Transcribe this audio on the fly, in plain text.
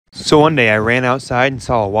So one day I ran outside and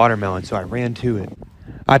saw a watermelon, so I ran to it.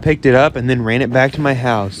 I picked it up and then ran it back to my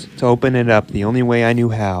house to open it up the only way I knew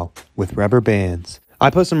how, with rubber bands.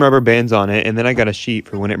 I put some rubber bands on it and then I got a sheet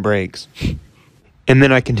for when it breaks. And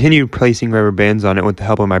then I continued placing rubber bands on it with the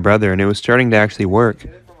help of my brother, and it was starting to actually work.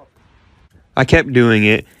 I kept doing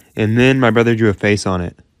it, and then my brother drew a face on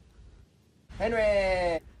it.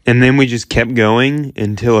 Henry! And then we just kept going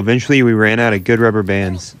until eventually we ran out of good rubber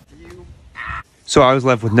bands. So I was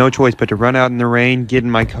left with no choice but to run out in the rain, get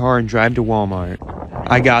in my car, and drive to Walmart.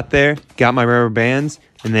 I got there, got my rubber bands,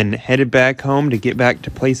 and then headed back home to get back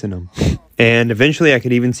to placing them. And eventually I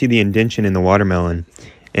could even see the indentation in the watermelon.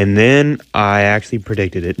 And then I actually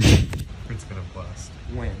predicted it. It's gonna bust.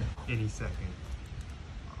 When? Any second.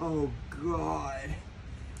 Oh, God.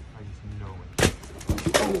 I just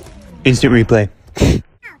know it. Instant replay.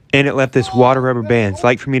 And it left this water rubber bands,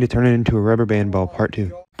 like for me to turn it into a rubber band ball, part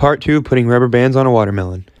 2. Part 2, putting rubber bands on a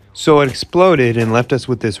watermelon. So it exploded and left us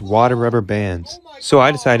with this wad of rubber bands. So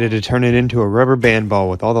I decided to turn it into a rubber band ball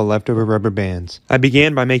with all the leftover rubber bands. I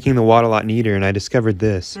began by making the wad a lot neater, and I discovered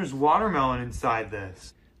this. There's watermelon inside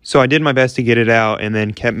this. So I did my best to get it out and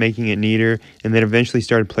then kept making it neater, and then eventually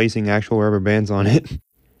started placing actual rubber bands on it.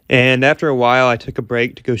 And after a while, I took a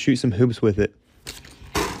break to go shoot some hoops with it.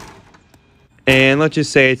 And let's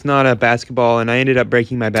just say it's not a basketball, and I ended up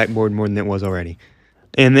breaking my backboard more than it was already.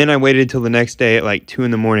 And then I waited till the next day at like 2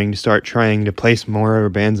 in the morning to start trying to place more rubber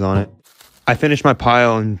bands on it. I finished my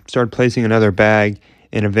pile and started placing another bag,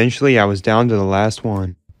 and eventually I was down to the last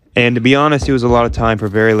one. And to be honest, it was a lot of time for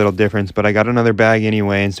very little difference, but I got another bag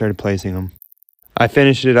anyway and started placing them. I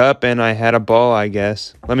finished it up and I had a ball, I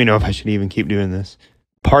guess. Let me know if I should even keep doing this.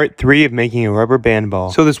 Part 3 of making a rubber band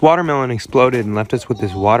ball. So this watermelon exploded and left us with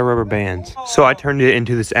this wad of rubber bands. So I turned it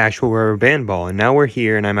into this actual rubber band ball, and now we're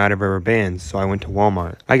here and I'm out of rubber bands, so I went to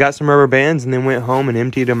Walmart. I got some rubber bands and then went home and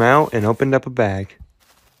emptied them out and opened up a bag.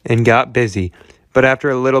 And got busy. But after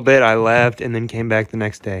a little bit I left and then came back the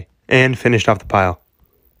next day. And finished off the pile.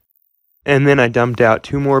 And then I dumped out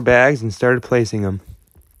 2 more bags and started placing them.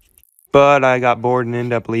 But I got bored and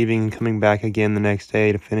ended up leaving and coming back again the next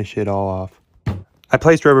day to finish it all off. I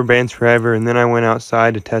placed rubber bands forever, and then I went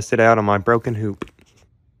outside to test it out on my broken hoop.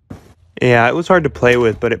 Yeah, it was hard to play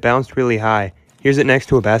with, but it bounced really high. Here's it next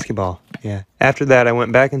to a basketball. Yeah. After that, I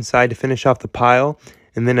went back inside to finish off the pile,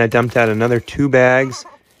 and then I dumped out another 2 bags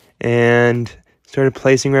and started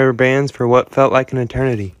placing rubber bands for what felt like an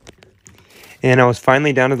eternity. And I was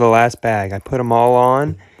finally down to the last bag. I put them all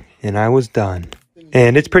on, and I was done.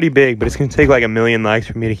 And it's pretty big, but it's going to take like 1,000,000 likes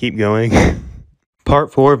for me to keep going.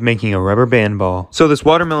 Part 4 of making a rubber band ball. So this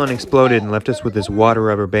watermelon exploded and left us with this wad of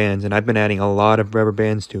rubber bands, and I've been adding a lot of rubber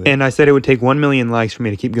bands to it. And I said it would take 1,000,000 likes for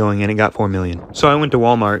me to keep going, and it got 4,000,000. So I went to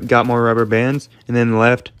Walmart, got more rubber bands, and then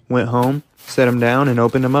left, went home, set them down, and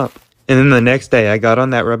opened them up. And then the next day, I got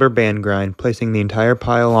on that rubber band grind, placing the entire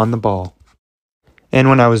pile on the ball. And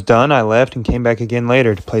when I was done, I left and came back again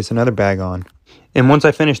later to place another bag on. And once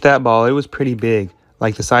I finished that ball, it was pretty big,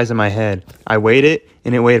 like the size of my head. I weighed it,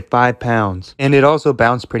 and it weighed 5 pounds. And it also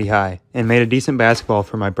bounced pretty high, and made a decent basketball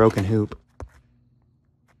for my broken hoop.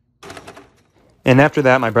 And after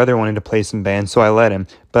that, my brother wanted to play some bands, so I let him.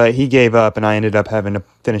 But he gave up, and I ended up having to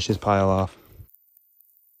finish his pile off.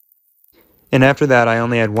 And after that, I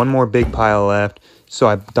only had 1 more big pile left, so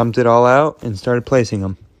I dumped it all out and started placing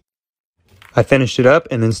them. I finished it up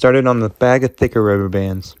and then started on the bag of thicker rubber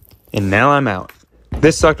bands. And now I'm out.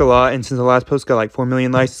 This sucked a lot, and since the last post got like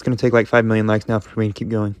 4,000,000 likes, it's going to take like 5,000,000 likes now for me to keep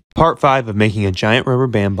going. Part 5 of making a giant rubber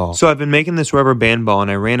band ball. So I've been making this rubber band ball,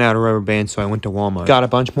 and I ran out of rubber bands, so I went to Walmart. Got a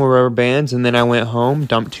bunch more rubber bands, and then I went home,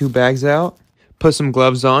 dumped 2 bags out, put some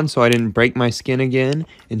gloves on so I didn't break my skin again,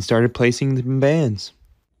 and started placing the bands.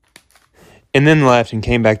 And then left and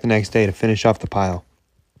came back the next day to finish off the pile.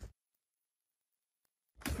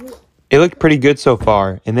 It looked pretty good so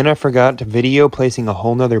far, and then I forgot to video placing a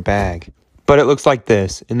whole nother bag. But it looks like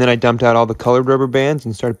this, and then I dumped out all the colored rubber bands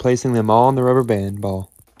and started placing them all on the rubber band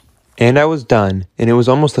ball. And I was done, and it was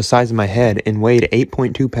almost the size of my head and weighed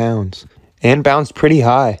 8.2 pounds. And bounced pretty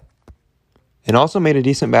high. And also made a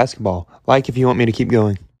decent basketball, like if you want me to keep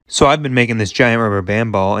going. So I've been making this giant rubber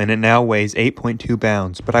band ball, and it now weighs 8.2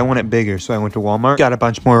 pounds, but I want it bigger, so I went to Walmart, got a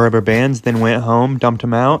bunch more rubber bands, then went home, dumped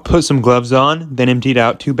them out, put some gloves on, then emptied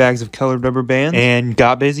out 2 bags of colored rubber bands, and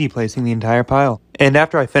got busy placing the entire pile. And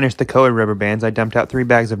after I finished the colored rubber bands, I dumped out 3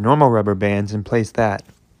 bags of normal rubber bands and placed that.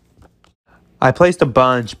 I placed a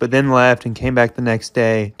bunch, but then left and came back the next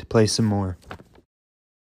day to place some more.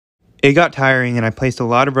 It got tiring, and I placed a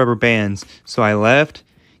lot of rubber bands, so I left,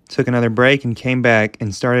 took another break, and came back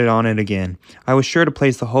and started on it again. I was sure to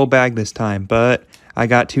place the whole bag this time, but I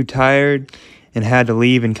got too tired and had to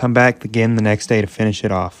leave and come back again the next day to finish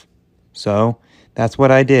it off. So that's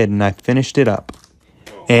what I did, and I finished it up.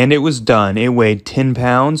 And it was done. It weighed 10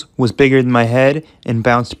 pounds, was bigger than my head, and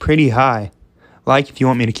bounced pretty high. Like if you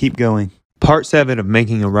want me to keep going. Part 7 of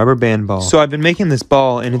making a rubber band ball. So I've been making this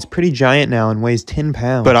ball, and it's pretty giant now and weighs 10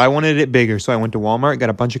 pounds. But I wanted it bigger, so I went to Walmart, got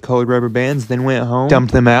a bunch of colored rubber bands, then went home,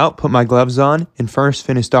 dumped them out, put my gloves on, and first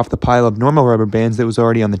finished off the pile of normal rubber bands that was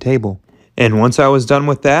already on the table. And once I was done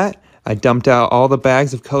with that, I dumped out all the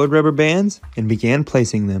bags of colored rubber bands and began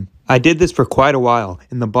placing them. I did this for quite a while,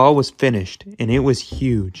 and the ball was finished, and it was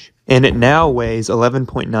huge. And it now weighs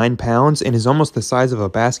 11.9 pounds and is almost the size of a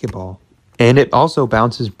basketball. And it also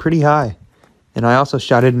bounces pretty high. And I also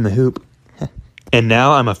shot it in the hoop. And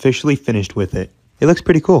now I'm officially finished with it. It looks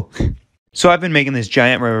pretty cool. So I've been making this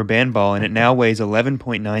giant rubber band ball, and it now weighs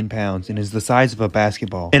 11.9 pounds and is the size of a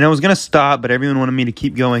basketball. And I was going to stop, but everyone wanted me to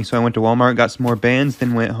keep going, so I went to Walmart, got some more bands,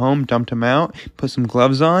 then went home, dumped them out, put some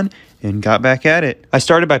gloves on, and got back at it. I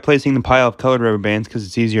started by placing the pile of colored rubber bands because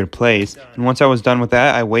it's easier to place, and once I was done with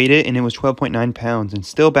that, I weighed it, and it was 12.9 pounds and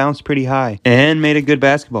still bounced pretty high and made a good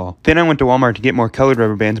basketball. Then I went to Walmart to get more colored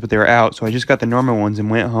rubber bands, but they were out, so I just got the normal ones and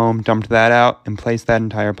went home, dumped that out, and placed that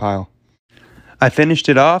entire pile. I finished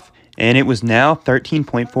it off, and it was now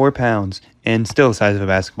 13.4 pounds and still the size of a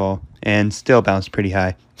basketball and still bounced pretty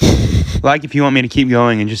high. Like if you want me to keep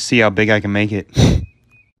going and just see how big I can make it.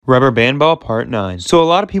 Rubber band ball part 9. So a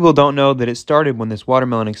lot of people don't know that it started when this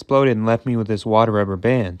watermelon exploded and left me with this wad of rubber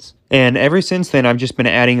bands. And ever since then I've just been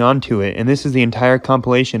adding on to it, and this is the entire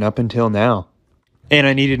compilation up until now. And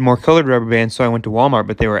I needed more colored rubber bands, so I went to Walmart,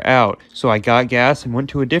 but they were out. So I got gas and went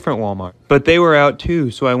to a different Walmart. But they were out too,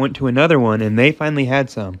 so I went to another one and they finally had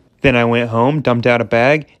some. Then I went home, dumped out a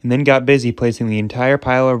bag, and then got busy placing the entire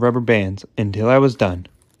pile of rubber bands until I was done.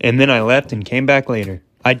 And then I left and came back later.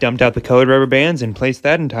 I dumped out the colored rubber bands and placed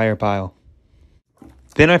that entire pile.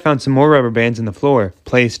 Then I found some more rubber bands in the floor,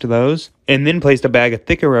 placed those, and then placed a bag of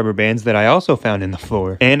thicker rubber bands that I also found in the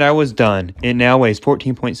floor. And I was done. It now weighs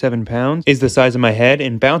 14.7 pounds, is the size of my head,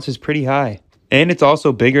 and bounces pretty high. And it's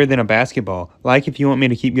also bigger than a basketball, like if you want me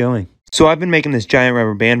to keep going. So I've been making this giant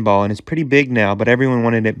rubber band ball, and it's pretty big now, but everyone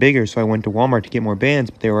wanted it bigger, so I went to Walmart to get more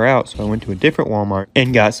bands, but they were out, so I went to a different Walmart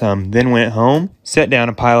and got some. Then went home, set down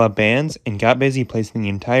a pile of bands, and got busy placing the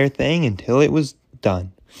entire thing until it was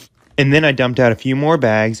done. And then I dumped out a few more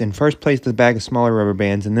bags, and first placed the bag of smaller rubber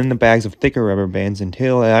bands, and then the bags of thicker rubber bands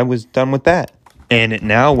until I was done with that. And it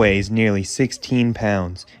now weighs nearly 16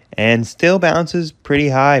 pounds, and still bounces pretty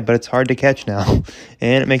high, but it's hard to catch now,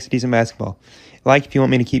 and it makes a decent basketball. Like if you want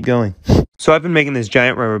me to keep going. So I've been making this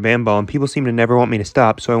giant rubber band ball, and people seem to never want me to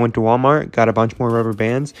stop, so I went to Walmart, got a bunch more rubber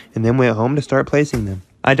bands, and then went home to start placing them.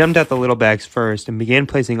 I dumped out the little bags first and began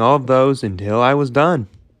placing all of those until I was done,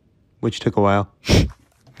 which took a while.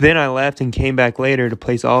 Then I left and came back later to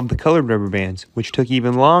place all of the colored rubber bands, which took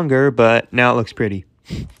even longer, but now it looks pretty.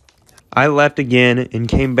 I left again and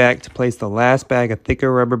came back to place the last bag of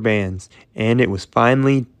thicker rubber bands, and it was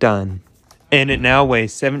finally done. And it now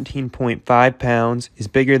weighs 17.5 pounds, is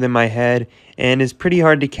bigger than my head, and is pretty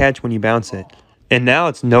hard to catch when you bounce it. And now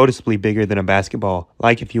it's noticeably bigger than a basketball,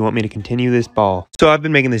 like if you want me to continue this ball. So I've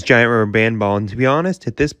been making this giant rubber band ball, and to be honest,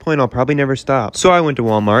 at this point I'll probably never stop. So I went to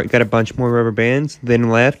Walmart, got a bunch more rubber bands, then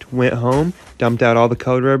left, went home, dumped out all the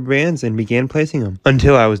colored rubber bands, and began placing them.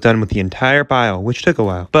 Until I was done with the entire pile, which took a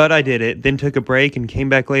while. But I did it, then took a break and came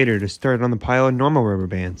back later to start on the pile of normal rubber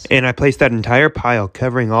bands. And I placed that entire pile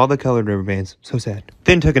covering all the colored rubber bands. So sad.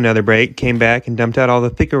 Then took another break, came back and dumped out all the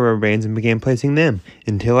thicker rubber bands and began placing them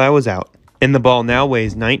until I was out. And the ball now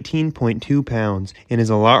weighs 19.2 pounds and is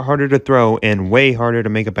a lot harder to throw and way harder to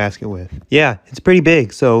make a basket with. Yeah, it's pretty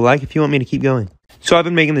big, so like if you want me to keep going. So I've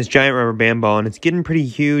been making this giant rubber band ball, and it's getting pretty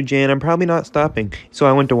huge, and I'm probably not stopping. So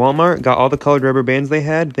I went to Walmart, got all the colored rubber bands they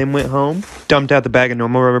had, then went home, dumped out the bag of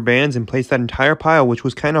normal rubber bands, and placed that entire pile, which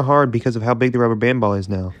was kind of hard because of how big the rubber band ball is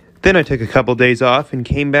now. Then I took a couple days off and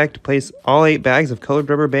came back to place all 8 bags of colored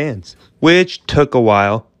rubber bands, which took a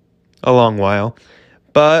while, a long while.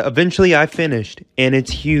 But eventually I finished, and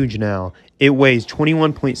it's huge now. It weighs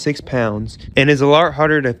 21.6 pounds, and is a lot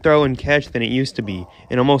harder to throw and catch than it used to be,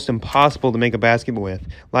 and almost impossible to make a basket with,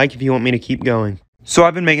 like if you want me to keep going. So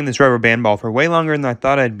I've been making this rubber band ball for way longer than I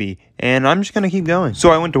thought I'd be, and I'm just going to keep going. So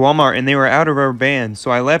I went to Walmart, and they were out of rubber bands,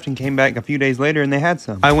 so I left and came back a few days later, and they had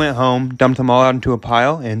some. I went home, dumped them all out into a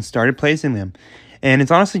pile, and started placing them. And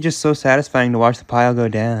it's honestly just so satisfying to watch the pile go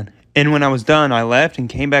down. And when I was done, I left and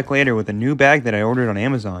came back later with a new bag that I ordered on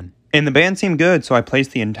Amazon. And the band seemed good, so I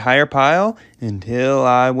placed the entire pile until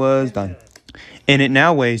I was done. And it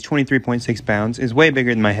now weighs 23.6 pounds, is way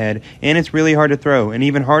bigger than my head, and it's really hard to throw, and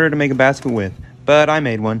even harder to make a basket with. But I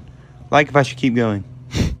made one. Like if I should keep going.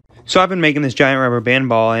 So I've been making this giant rubber band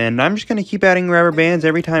ball, and I'm just going to keep adding rubber bands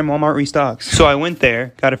every time Walmart restocks. So I went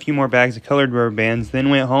there, got a few more bags of colored rubber bands, then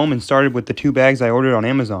went home and started with the 2 bags I ordered on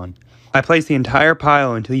Amazon. I placed the entire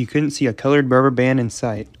pile until you couldn't see a colored rubber band in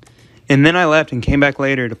sight. And then I left and came back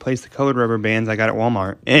later to place the colored rubber bands I got at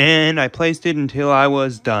Walmart. And I placed it until I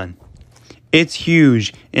was done. It's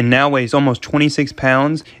huge and now weighs almost 26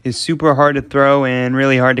 pounds, is super hard to throw and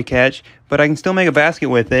really hard to catch, but I can still make a basket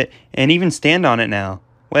with it and even stand on it now.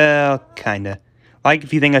 Well, kinda. Like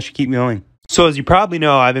if you think I should keep going. So as you probably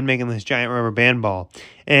know, I've been making this giant rubber band ball,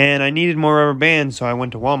 and I needed more rubber bands, so I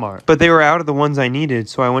went to Walmart. But they were out of the ones I needed,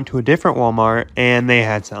 so I went to a different Walmart, and they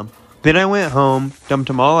had some. Then I went home, dumped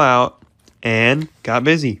them all out, and got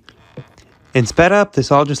busy. And sped up, this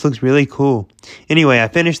all just looks really cool. Anyway, I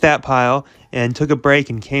finished that pile, and took a break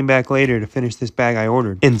and came back later to finish this bag I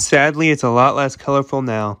ordered. And sadly, it's a lot less colorful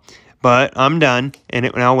now. But I'm done, and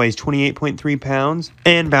it now weighs 28.3 pounds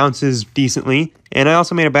and bounces decently, and I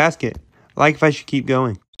also made a basket. Like if I should keep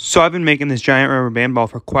going. So I've been making this giant rubber band ball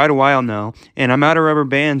for quite a while now, and I'm out of rubber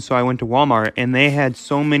bands, so I went to Walmart, and they had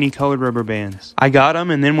so many colored rubber bands. I got them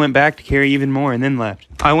and then went back to carry even more and then left.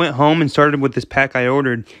 I went home and started with this pack I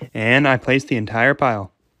ordered, and I placed the entire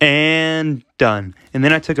pile. And done. And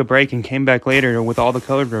then I took a break and came back later with all the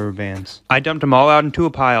colored rubber bands. I dumped them all out into a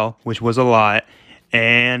pile, which was a lot,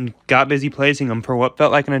 and got busy placing them for what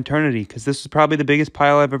felt like an eternity, because this is probably the biggest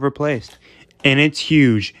pile I've ever placed. And it's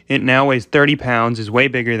huge. It now weighs 30 pounds, is way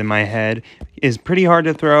bigger than my head, is pretty hard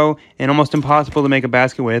to throw, and almost impossible to make a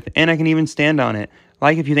basket with, and I can even stand on it.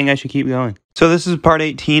 Like if you think I should keep going. So this is part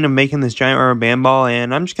 18 of making this giant rubber band ball,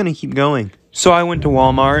 and I'm just going to keep going. So I went to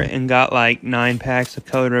Walmart and got like 9 packs of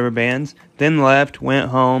colored rubber bands, then left, went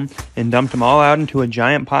home, and dumped them all out into a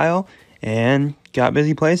giant pile, and got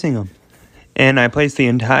busy placing them. And I placed the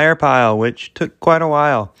entire pile, which took quite a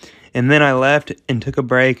while. And then I left and took a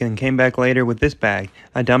break and came back later with this bag.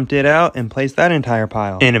 I dumped it out and placed that entire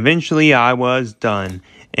pile. And eventually I was done.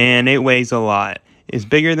 And it weighs a lot. It's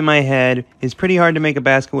bigger than my head. It's pretty hard to make a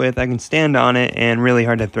basket with. I can stand on it and really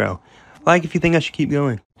hard to throw. Like if you think I should keep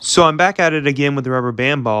going. So I'm back at it again with the rubber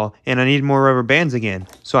band ball, and I need more rubber bands again.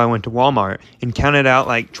 So I went to Walmart and counted out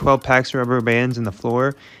like 12 packs of rubber bands in the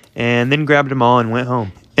floor, and then grabbed them all and went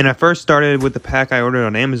home. And I first started with the pack I ordered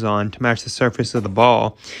on Amazon to match the surface of the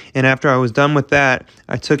ball, and after I was done with that,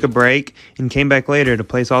 I took a break and came back later to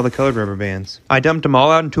place all the colored rubber bands. I dumped them all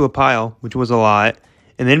out into a pile, which was a lot,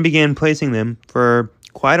 and then began placing them for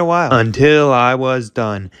quite a while until I was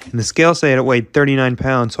done. And the scale said it weighed 39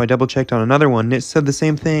 pounds, so I double checked on another one and it said the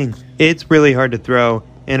same thing. It's really hard to throw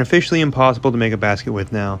and officially impossible to make a basket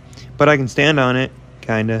with now, but I can stand on it,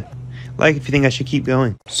 kinda. Like if you think I should keep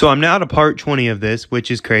going. So I'm now to part 20 of this,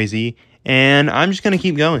 which is crazy, and I'm just gonna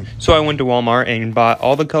keep going. So I went to Walmart and bought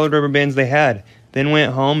all the colored rubber bands they had, then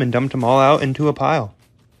went home and dumped them all out into a pile.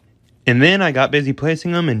 And then I got busy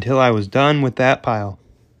placing them until I was done with that pile.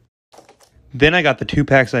 Then I got the 2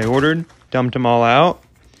 packs I ordered, dumped them all out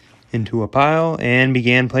into a pile, and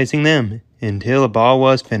began placing them until the ball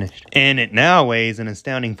was finished. And it now weighs an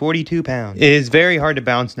astounding 42 pounds. It is very hard to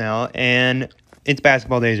bounce now, and its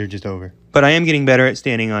basketball days are just over. But I am getting better at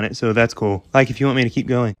standing on it, so that's cool. Like if you want me to keep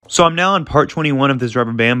going. So I'm now on part 21 of this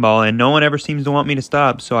rubber band ball, and no one ever seems to want me to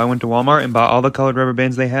stop, so I went to Walmart and bought all the colored rubber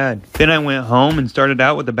bands they had. Then I went home and started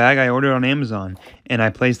out with the bag I ordered on Amazon, and I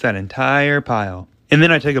placed that entire pile. And then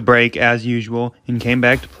I took a break, as usual, and came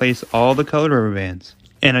back to place all the colored rubber bands.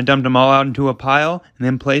 And I dumped them all out into a pile, and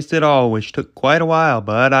then placed it all, which took quite a while,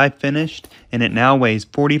 but I finished, and it now weighs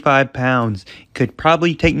 45 pounds. Could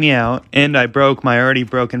probably take me out, and I broke my already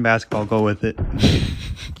broken basketball goal with it.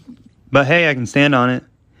 But hey, I can stand on it.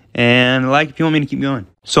 And like if you want me to keep going.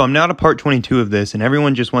 So I'm now to part 22 of this, and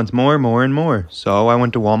everyone just wants more, and more. So I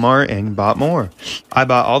went to Walmart and bought more. I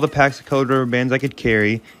bought all the packs of colored rubber bands I could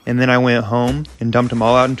carry, and then I went home and dumped them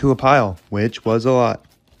all out into a pile, which was a lot.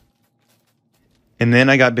 And then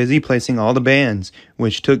I got busy placing all the bands,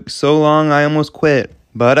 which took so long I almost quit.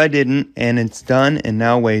 But I didn't, and it's done, and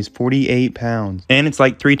now weighs 48 pounds. And it's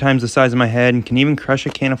like 3 times the size of my head and can even crush a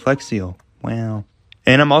can of Flex Seal. Wow.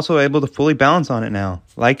 And I'm also able to fully balance on it now,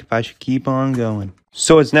 like if I should keep on going.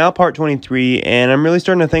 So it's now part 23, and I'm really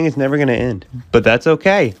starting to think it's never going to end. But that's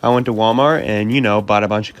okay. I went to Walmart and, bought a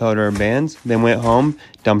bunch of colored rubber bands, then went home,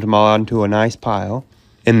 dumped them all out into a nice pile,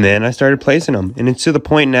 and then I started placing them. And it's to the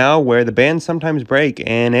point now where the bands sometimes break,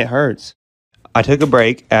 and it hurts. I took a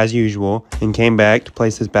break, as usual, and came back to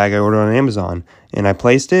place this bag I ordered on Amazon, and I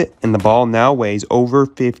placed it, and the ball now weighs over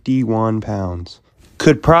 51 pounds.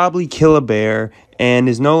 Could probably kill a bear, and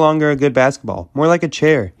is no longer a good basketball. More like a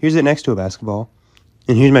chair. Here's it next to a basketball.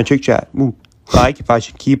 And here's my trick shot. Ooh. like if I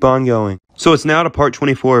should keep on going. So it's now to part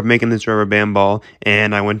 24 of making this rubber band ball,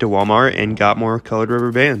 and I went to Walmart and got more colored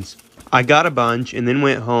rubber bands. I got a bunch and then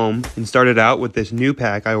went home and started out with this new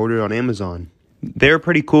pack I ordered on Amazon. They were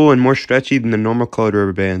pretty cool and more stretchy than the normal colored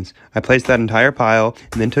rubber bands. I placed that entire pile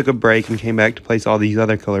and then took a break and came back to place all these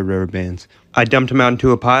other colored rubber bands. I dumped them out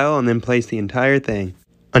into a pile and then placed the entire thing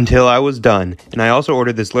until I was done. And I also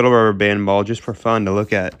ordered this little rubber band ball just for fun to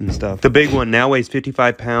look at and stuff. The big one now weighs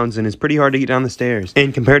 55 pounds and is pretty hard to get down the stairs.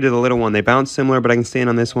 And compared to the little one, they bounce similar, but I can stand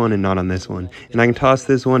on this one and not on this one. And I can toss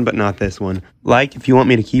this one, but not this one. Like if you want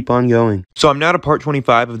me to keep on going. So I'm now to part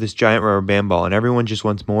 25 of this giant rubber band ball, and everyone just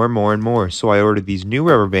wants more and more and more. So I ordered these new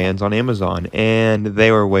rubber bands on Amazon, and they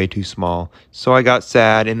were way too small. So I got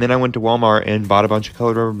sad, and then I went to Walmart and bought a bunch of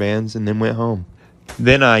colored rubber bands and then went home.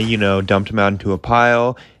 Then I, dumped them out into a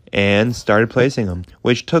pile and started placing them,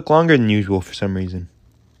 which took longer than usual for some reason.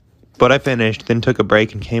 But I finished, then took a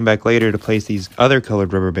break and came back later to place these other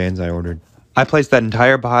colored rubber bands I ordered. I placed that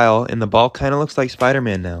entire pile, and the ball kind of looks like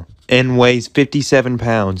Spider-Man now, and weighs 57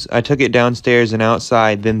 pounds. I took it downstairs and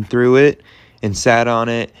outside, then threw it and sat on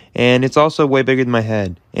it, and it's also way bigger than my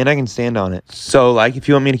head, and I can stand on it. So, like, if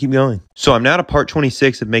you want me to keep going. So I'm now to part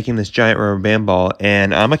 26 of making this giant rubber band ball,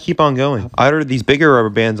 and I'm gonna keep on going. I ordered these bigger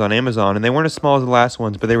rubber bands on Amazon, and they weren't as small as the last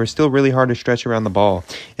ones, but they were still really hard to stretch around the ball.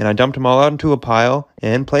 And I dumped them all out into a pile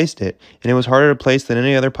and placed it, and it was harder to place than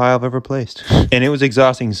any other pile I've ever placed. And it was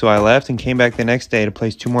exhausting, so I left and came back the next day to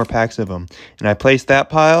place 2 more packs of them. And I placed that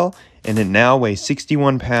pile, and it now weighs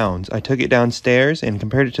 61 pounds. I took it downstairs and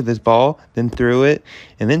compared it to this ball, then threw it,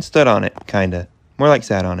 and then stood on it, kinda. More like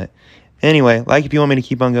sat on it. Anyway, like if you want me to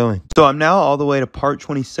keep on going. So I'm now all the way to part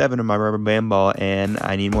 27 of my rubber band ball, and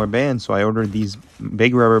I need more bands, so I ordered these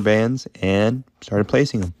big rubber bands and started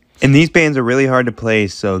placing them. And these bands are really hard to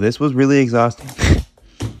place, so this was really exhausting.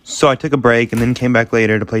 So I took a break and then came back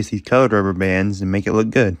later to place these colored rubber bands and make it look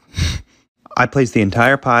good. I placed the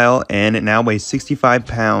entire pile, and it now weighs 65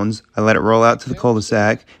 pounds. I let it roll out to the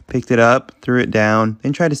cul-de-sac, picked it up, threw it down,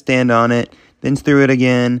 then tried to stand on it, then threw it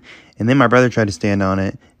again, and then my brother tried to stand on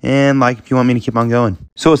it. And like if you want me to keep on going.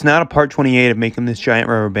 So it's now to part 28 of making this giant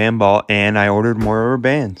rubber band ball, and I ordered more rubber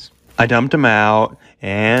bands. I dumped them out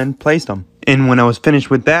and placed them. And when I was finished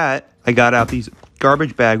with that, I got out these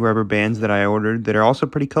garbage bag rubber bands that I ordered that are also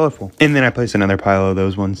pretty colorful. And then I placed another pile of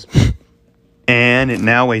those ones. And it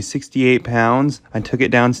now weighs 68 pounds. I took it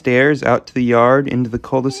downstairs, out to the yard, into the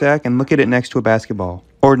cul-de-sac, and look at it next to a basketball.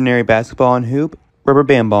 Ordinary basketball and hoop, rubber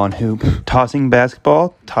band ball and hoop. Tossing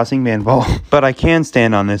basketball, tossing band ball. But I can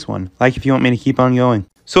stand on this one, like if you want me to keep on going.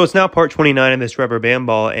 So it's now part 29 of this rubber band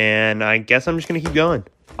ball, and I guess I'm just going to keep going.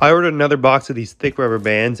 I ordered another box of these thick rubber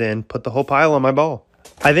bands and put the whole pile on my ball.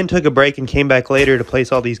 I then took a break and came back later to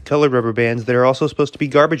place all these colored rubber bands that are also supposed to be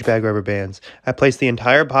garbage bag rubber bands. I placed the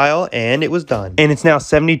entire pile, and it was done. And it's now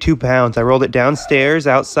 72 pounds. I rolled it downstairs,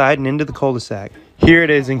 outside, and into the cul-de-sac. Here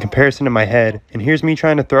it is in comparison to my head, and here's me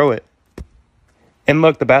trying to throw it. And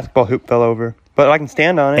look, the basketball hoop fell over, but I can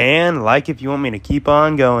stand on it. And like if you want me to keep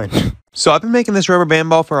on going. So I've been making this rubber band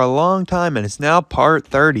ball for a long time, and it's now part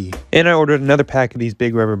 30. And I ordered another pack of these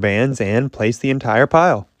big rubber bands and placed the entire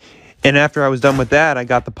pile. And after I was done with that, I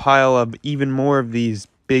got the pile of even more of these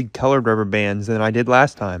big colored rubber bands than I did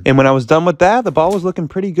last time. And when I was done with that, the ball was looking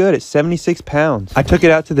pretty good at 76 pounds. I took it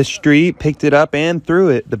out to the street, picked it up, and threw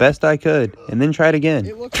it the best I could, and then tried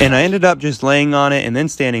again. And I ended up just laying on it and then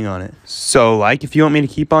standing on it. So, like, if you want me to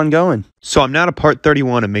keep on going. So I'm now to part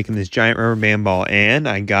 31 of making this giant rubber band ball, and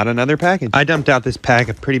I got another package. I dumped out this pack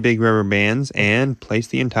of pretty big rubber bands and placed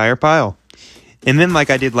the entire pile. And then, like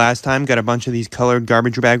I did last time, got a bunch of these colored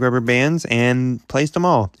garbage bag rubber bands and placed them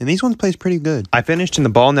all. And these ones placed pretty good. I finished, and the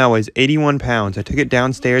ball now weighs 81 pounds. I took it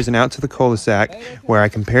downstairs and out to the cul-de-sac, where I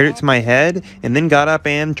compared it to my head, and then got up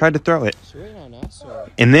and tried to throw it.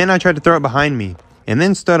 And then I tried to throw it behind me, and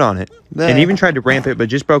then stood on it. And even tried to ramp it, but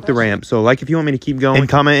just broke the ramp. So, like, if you want me to keep going, and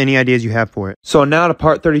comment any ideas you have for it. So now to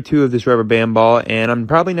part 32 of this rubber band ball, and I'm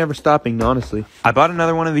probably never stopping, honestly. I bought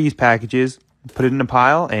another one of these packages, put it in a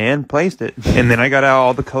pile, and placed it. And then I got out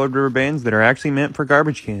all the colored rubber bands that are actually meant for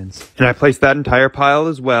garbage cans. And I placed that entire pile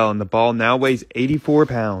as well, and the ball now weighs 84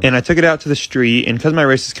 pounds. And I took it out to the street, and because my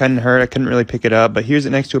wrist is kind of hurt, I couldn't really pick it up, but here's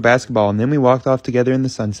it next to a basketball, and then we walked off together in the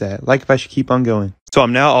sunset, like if I should keep on going. So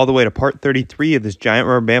I'm now all the way to part 33 of this giant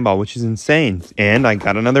rubber band ball, which is insane. And I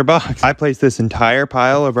got another box. I placed this entire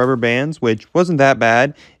pile of rubber bands, which wasn't that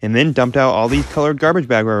bad, and then dumped out all these colored garbage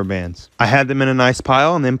bag rubber bands. I had them in a nice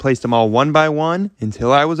pile and then placed them all one by one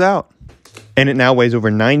until I was out. And it now weighs over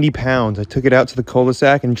 90 pounds. I took it out to the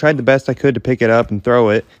cul-de-sac and tried the best I could to pick it up and throw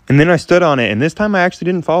it. And then I stood on it, and this time I actually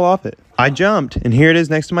didn't fall off it. I jumped, and here it is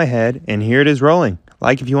next to my head, and here it is rolling.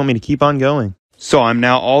 Like if you want me to keep on going. So I'm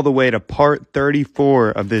now all the way to part 34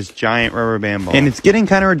 of this giant rubber band ball. And it's getting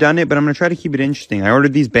kind of redundant, but I'm going to try to keep it interesting. I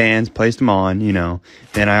ordered these bands, placed them on, you know.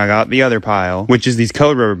 Then I got the other pile, which is these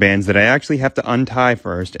colored rubber bands that I actually have to untie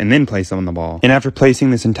first and then place them on the ball. And after placing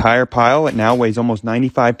this entire pile, it now weighs almost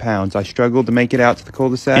 95 pounds. I struggled to make it out to the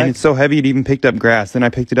cul-de-sac. And it's so heavy it even picked up grass. Then I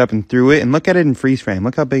picked it up and threw it. And look at it in freeze frame.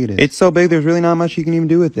 Look how big it is. It's so big, there's really not much you can even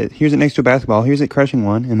do with it. Here's it next to a basketball. Here's it crushing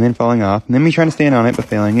one and then falling off. And then me trying to stand on it but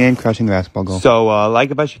failing and crushing the basketball goal. So,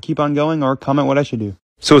 like if I should keep on going or comment what I should do.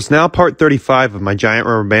 So it's now part 35 of my giant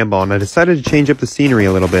rubber band ball, and I decided to change up the scenery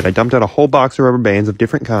a little bit. I dumped out a whole box of rubber bands of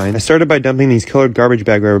different kinds. I started by dumping these colored garbage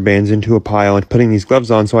bag rubber bands into a pile and putting these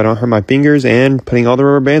gloves on so I don't hurt my fingers and putting all the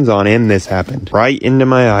rubber bands on, and this happened. Right into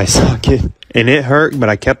my eye socket. And it hurt, but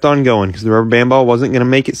I kept on going because the rubber band ball wasn't going to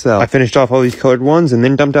make itself. I finished off all these colored ones and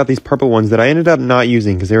then dumped out these purple ones that I ended up not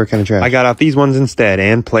using because they were kind of trash. I got out these ones instead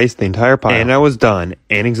and placed the entire pile. And I was done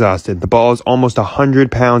and exhausted. The ball is almost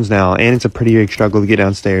 100 pounds now, and it's a pretty big struggle to get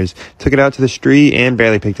downstairs. Took it out to the street and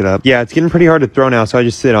barely picked it up. Yeah, it's getting pretty hard to throw now, so I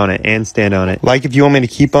just sit on it and stand on it. Like if you want me to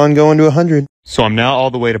keep on going to 100. So I'm now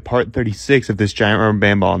all the way to part 36 of this giant rubber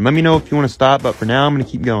band ball. And let me know if you want to stop, but for now I'm going to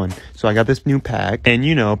keep going. So I got this new pack and,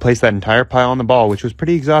 you know, placed that entire pile on the ball, which was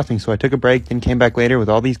pretty exhausting. So I took a break, then came back later with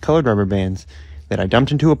all these colored rubber bands that I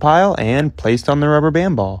dumped into a pile and placed on the rubber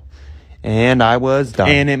band ball. And I was done.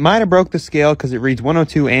 And it might have broke the scale because it reads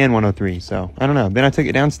 102 and 103. So I don't know. Then I took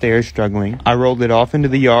it downstairs struggling. I rolled it off into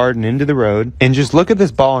the yard and into the road. And just look at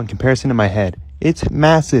this ball in comparison to my head. It's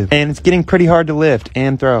massive, and it's getting pretty hard to lift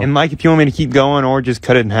and throw. And like if you want me to keep going or just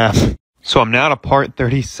cut it in half. So I'm now to part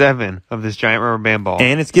 37 of this giant rubber band ball.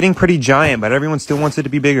 And it's getting pretty giant, but everyone still wants it to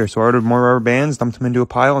be bigger. So I ordered more rubber bands, dumped them into a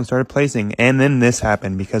pile, and started placing. And then this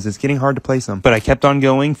happened because it's getting hard to place them. But I kept on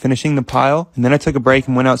going, finishing the pile, and then I took a break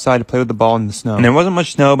and went outside to play with the ball in the snow. And there wasn't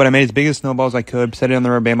much snow, but I made as big a snowball as I could, set it on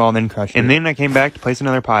the rubber band ball, and then crushed it. And then I came back to place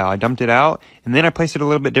another pile. I dumped it out, and then I placed it a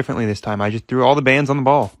little bit differently this time. I just threw all the bands on the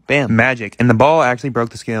ball. Bam. Magic. And the ball actually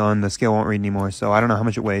broke the scale, and the scale won't read anymore, so I don't know how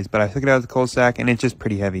much it weighs. But I took it out of the cul-de-sac, and it's just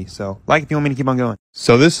pretty heavy. So, like if you want me to keep on going.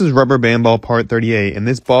 So this is rubber band ball part 38, and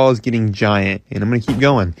this ball is getting giant, and I'm going to keep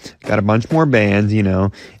going. Got a bunch more bands, you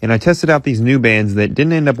know, and I tested out these new bands that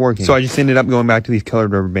didn't end up working. So I just ended up going back to these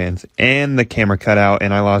colored rubber bands, and the camera cut out,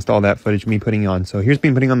 and I lost all that footage of me putting on. So here's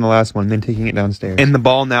me putting on the last one, then taking it downstairs. And the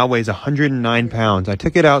ball now weighs 109 pounds. I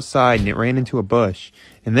took it outside, and it ran into a bush.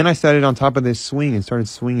 And then I set it on top of this swing and started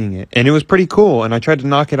swinging it. And it was pretty cool, and I tried to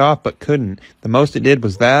knock it off, but couldn't. The most it did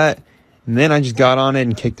was that. And then I just got on it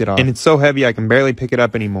and kicked it off. And it's so heavy I can barely pick it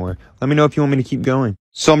up anymore. Let me know if you want me to keep going.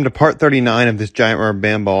 So I'm to part 39 of this giant rubber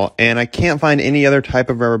band ball, and I can't find any other type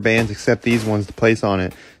of rubber bands except these ones to place on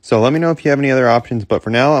it. So let me know if you have any other options, but for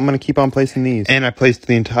now I'm going to keep on placing these. And I placed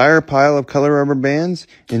the entire pile of color rubber bands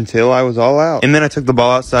until I was all out. And then I took the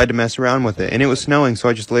ball outside to mess around with it, and it was snowing, so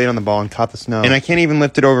I just laid on the ball and caught the snow. And I can't even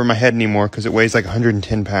lift it over my head anymore because it weighs like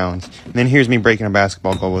 110 pounds. And then here's me breaking a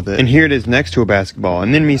basketball goal with it. And here it is next to a basketball,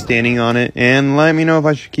 and then me standing on it, and let me know if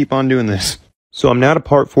I should keep on doing this. So I'm now to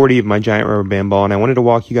part 40 of my giant rubber band ball, and I wanted to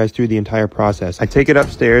walk you guys through the entire process. I take it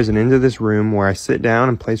upstairs and into this room where I sit down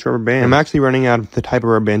and place rubber bands. I'm actually running out of the type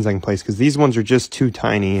of rubber bands I can place because these ones are just too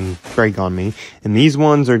tiny and break on me. And these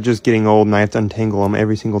ones are just getting old and I have to untangle them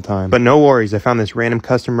every single time. But no worries, I found this random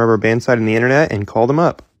custom rubber band site on the internet and called them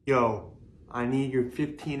up. Yo, I need your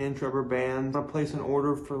 15-inch rubber bands. I'll place an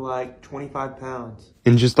order for like 25 pounds.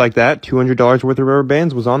 And just like that, $200 worth of rubber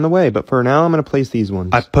bands was on the way. But for now, I'm going to place these ones.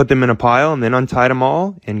 I put them in a pile and then untied them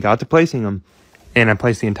all and got to placing them. And I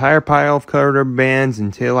placed the entire pile of colored rubber bands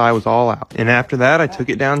until I was all out. And after that, I took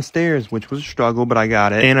it downstairs, which was a struggle, but I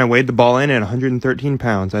got it. And I weighed the ball in at 113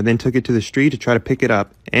 pounds. I then took it to the street to try to pick it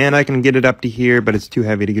up. And I can get it up to here, but it's too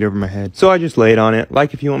heavy to get over my head. So I just laid on it,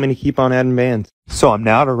 like if you want me to keep on adding bands. So I'm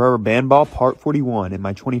now to rubber band ball part 41, and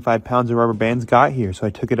my 25 pounds of rubber bands got here. So I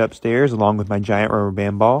took it upstairs along with my giant rubber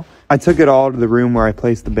band ball. I took it all to the room where I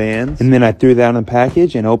placed the bands, and then I threw that in a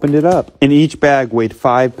package and opened it up. And each bag weighed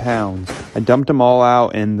 5 pounds. I dumped them all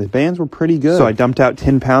out, and the bands were pretty good. So I dumped out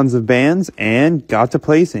 10 pounds of bands and got to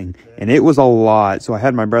placing. And it was a lot, so I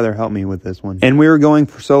had my brother help me with this one. And we were going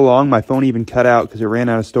for so long, my phone even cut out because it ran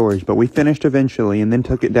out of storage. But we finished eventually and then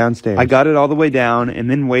took it downstairs. I got it all the way down and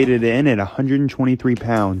then weighed it in at 123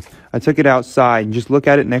 pounds. I took it outside and just look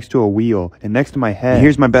at it next to a wheel and next to my head. And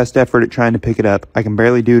here's my best effort at trying to pick it up. I can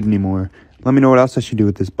barely do it anymore. Let me know what else I should do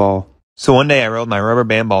with this ball. So one day I rolled my rubber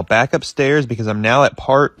band ball back upstairs because I'm now at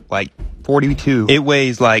part like 42. It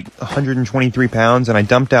weighs like 123 pounds, and I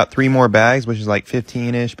dumped out 3 more bags, which is like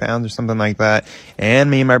 15-ish pounds or something like that.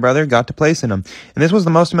 And me and my brother got to placing them. And this was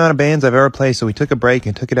the most amount of bands I've ever placed, so we took a break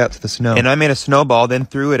and took it out to the snow. And I made a snowball, then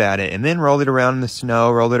threw it at it, and then rolled it around in the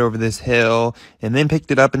snow, rolled it over this hill, and then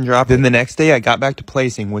picked it up and dropped it. Then the next day I got back to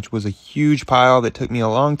placing, which was a huge pile that took me a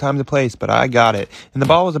long time to place, but I got it. And the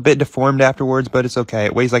ball was a bit deformed afterwards, but it's okay.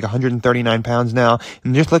 It weighs like 139 pounds now,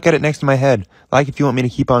 and just look at it next to my head, like if you want me to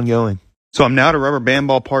keep on going. So I'm now at rubber band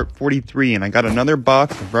ball part 43, and I got another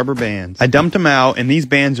box of rubber bands. I dumped them out, and these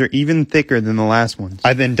bands are even thicker than the last ones.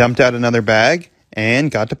 I then dumped out another bag and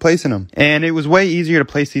got to placing them. And it was way easier to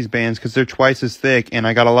place these bands because they're twice as thick, and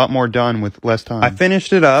I got a lot more done with less time. I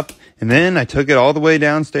finished it up, and then I took it all the way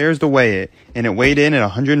downstairs to weigh it, and it weighed in at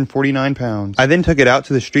 149 pounds. I then took it out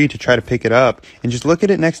to the street to try to pick it up, and just look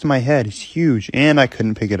at it next to my head. It's huge, and I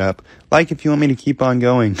couldn't pick it up. Like if you want me to keep on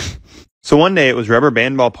going. So one day it was rubber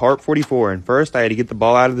band ball part 44, and first I had to get the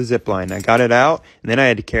ball out of the zip line. I got it out, and then I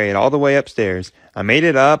had to carry it all the way upstairs. I made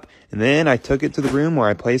it up, and then I took it to the room where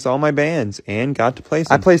I placed all my bands and got to place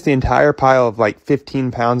them. I placed the entire pile of like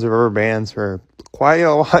 15 pounds of rubber bands for quite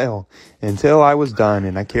a while until I was done,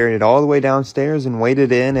 and I carried it all the way downstairs and weighed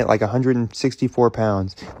it in at like 164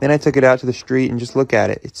 pounds. Then I took it out to the street and just look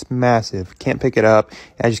at it. It's massive. Can't pick it up.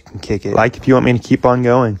 I just can kick it. Like if you want me to keep on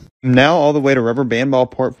going. I'm now all the way to rubber band ball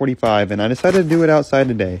part 45, and I decided to do it outside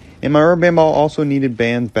today. And my rubber band ball also needed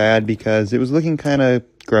bands bad because it was looking kind of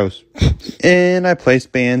gross. And I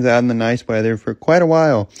placed bands out in the nice weather for quite a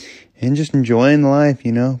while. And just enjoying life,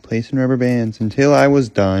 you know, placing rubber bands until I was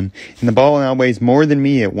done. And the ball now weighs more than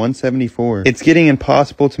me at 174. It's getting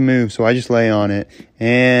impossible to move, so I just lay on it.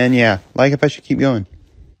 And yeah, like if I should keep going.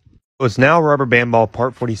 So it's now rubber band ball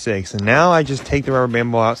part 46, and now I just take the rubber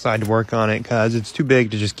band ball outside to work on it because it's too big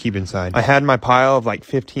to just keep inside. I had my pile of like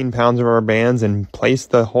 15 pounds of rubber bands and placed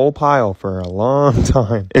the whole pile for a long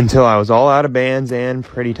time until I was all out of bands and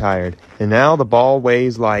pretty tired. And now the ball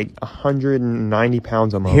weighs like 190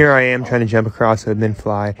 pounds almost. Here I am trying to jump across it and then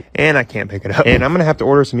fly, and I can't pick it up. And I'm going to have to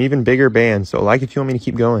order some even bigger bands, so like if you want me to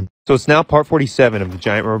keep going. So it's now part 47 of the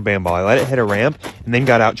giant rubber band ball. I let it hit a ramp and then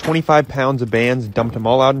got out 25 pounds of bands, dumped them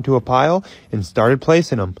all out into a pile, and started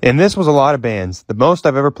placing them. And this was a lot of bands, the most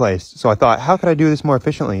I've ever placed. So I thought, how could I do this more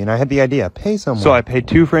efficiently? And I had the idea, pay someone. So I paid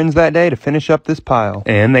 2 friends that day to finish up this pile.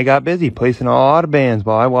 And they got busy placing a lot of bands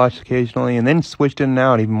while I watched occasionally and then switched in and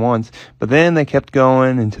out even once. But then they kept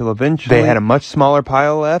going until eventually they had a much smaller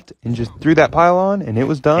pile left and just threw that pile on and it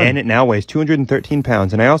was done. And it now weighs 213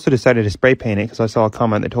 pounds. And I also decided to spray paint it because I saw a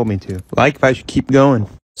comment that told me to. Like if I should keep going.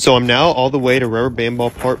 So I'm now all the way to rubber band ball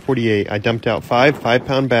part 48. I dumped out 5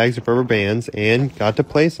 5-pound bags of rubber bands and got to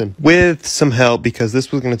placing. With some help because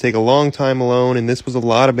this was going to take a long time alone and this was a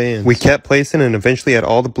lot of bands. We kept placing and eventually had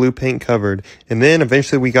all the blue paint covered. And then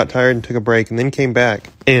eventually we got tired and took a break and then came back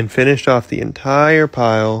and finished off the entire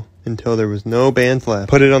pile until there was no bands left.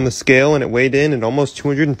 Put it on the scale and it weighed in at almost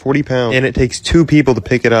 240 pounds. And it takes 2 people to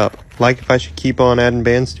pick it up. Like if I should keep on adding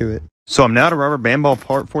bands to it. So I'm now to rubber band ball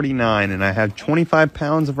part 49, and I have 25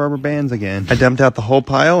 pounds of rubber bands again. I dumped out the whole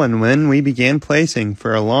pile, and when we began placing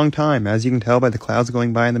for a long time, as you can tell by the clouds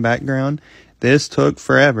going by in the background, this took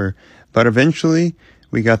forever. But eventually,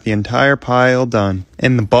 we got the entire pile done.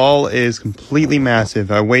 And the ball is completely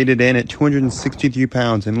massive. I weighed it in at 263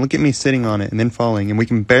 pounds, and look at me sitting on it and then falling, and we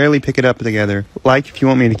can barely pick it up together. Like if you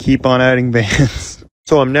want me to keep on adding bands.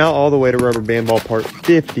 So I'm now all the way to rubber band ball part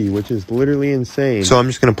 50, which is literally insane. So I'm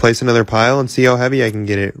just going to place another pile and see how heavy I can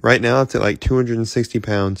get it. Right now it's at like 260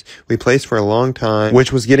 pounds. We placed for a long time,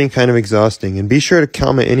 which was getting kind of exhausting. And be sure to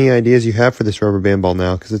comment any ideas you have for this rubber band ball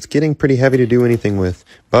now, because it's getting pretty heavy to do anything with.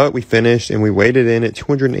 But we finished and we weighed it in at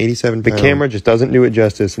 287 pounds. The camera just doesn't do it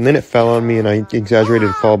justice. And then it fell on me and I exaggerated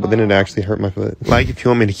the fall, but then it actually hurt my foot. Like if you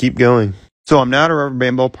want me to keep going. So I'm now to rubber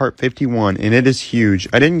band ball part 51, and it is huge.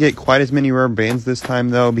 I didn't get quite as many rubber bands this time,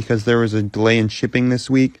 though, because there was a delay in shipping this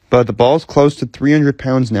week. But the ball's close to 300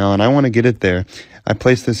 pounds now, and I want to get it there. I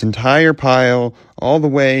placed this entire pile all the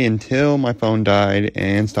way until my phone died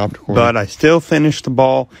and stopped recording. But I still finished the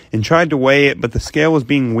ball and tried to weigh it, but the scale was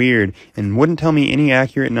being weird and wouldn't tell me any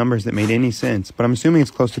accurate numbers that made any sense. But I'm assuming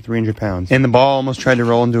it's close to 300 pounds. And the ball almost tried to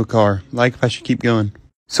roll into a car. Like if I should keep going.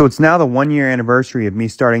 So it's now the 1-year anniversary of me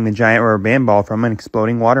starting the giant rubber band ball from an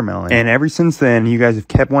exploding watermelon. And ever since then, you guys have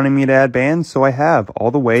kept wanting me to add bands, so I have,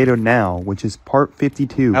 all the way to now, which is part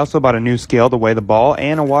 52. I also bought a new scale to weigh the ball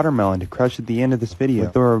and a watermelon to crush at the end of this video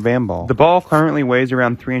with the rubber band ball. The ball currently weighs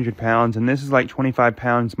around 300 pounds, and this is like 25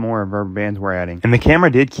 pounds more of rubber bands we're adding. And the camera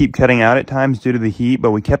did keep cutting out at times due to the heat,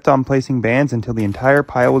 but we kept on placing bands until the entire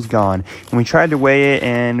pile was gone. And we tried to weigh it,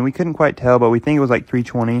 and we couldn't quite tell, but we think it was like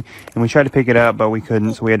 320, and we tried to pick it up, but we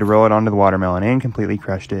couldn't, so we had to roll it onto the watermelon and completely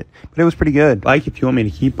crushed it. But it was pretty good. Like if you want me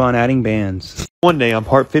to keep on adding bands. One day on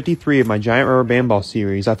part 53 of my giant rubber band ball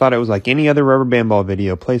series, I thought it was like any other rubber band ball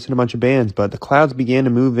video, placing a bunch of bands, but the clouds began to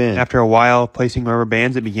move in. After a while of placing rubber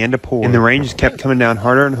bands, it began to pour, and the rain just kept coming down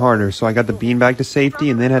harder and harder, so I got the beanbag to safety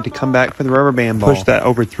and then had to come back for the rubber band ball. Pushed that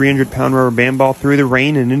over 300-pound rubber band ball through the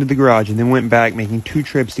rain and into the garage, and then went back, making 2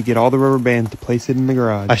 trips to get all the rubber bands to place it in the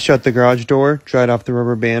garage. I shut the garage door, dried off the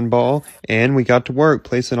rubber band ball, and we got to work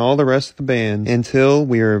placing all the rest of the bands until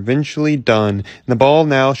we are eventually done. And the ball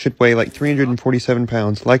now should weigh like 347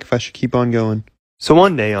 pounds, like if I should keep on going. So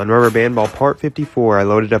one day on rubber band ball part 54, I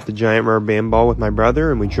loaded up the giant rubber band ball with my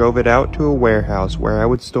brother and we drove it out to a warehouse where I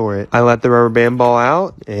would store it. I let the rubber band ball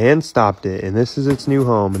out and stopped it, and this is its new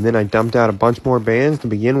home. And then I dumped out a bunch more bands to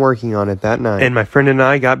begin working on it that night. And my friend and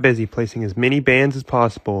I got busy placing as many bands as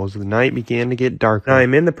possible as the night began to get darker. Now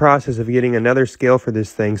I'm in the process of getting another scale for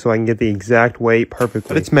this thing so I can get the exact weight perfectly.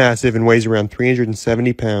 But it's massive and weighs around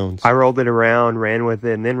 370 pounds. I rolled it around, ran with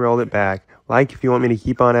it, and then rolled it back. Like if you want me to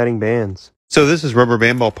keep on adding bands. So this is rubber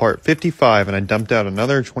band ball part 55, and I dumped out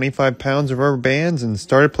another 25 pounds of rubber bands and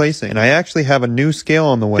started placing. And I actually have a new scale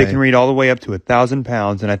on the way. It can read all the way up to 1,000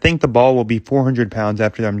 pounds, and I think the ball will be 400 pounds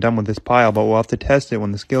after I'm done with this pile, but we'll have to test it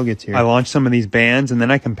when the scale gets here. I launched some of these bands, and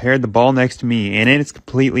then I compared the ball next to me, and it's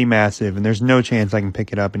completely massive, and there's no chance I can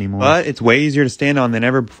pick it up anymore. But it's way easier to stand on than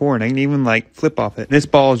ever before, and I can even like flip off it. This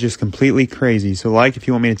ball is just completely crazy, so like if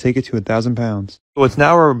you want me to take it to 1,000 pounds. So it's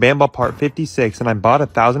now rubber band ball part 56, and I bought a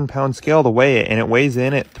 1,000-pound scale to weigh it, and it weighs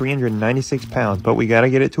in at 396 pounds, but we gotta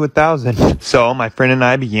get it to 1,000. So my friend and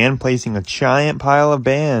I began placing a giant pile of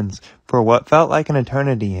bands for what felt like an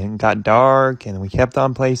eternity, and it got dark, and we kept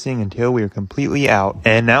on placing until we were completely out.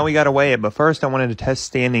 And now we gotta weigh it, but first I wanted to test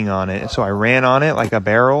standing on it, so I ran on it like a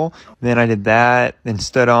barrel, then I did that, then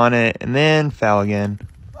stood on it, and then fell again.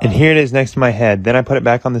 And here it is next to my head. Then I put it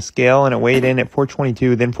back on the scale and it weighed in at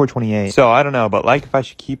 422, then 428. So I don't know, but like if I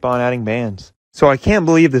should keep on adding bands. So I can't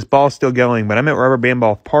believe this ball's still going, but I'm at rubber band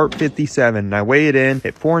ball part 57, and I weigh it in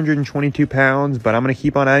at 422 pounds, but I'm going to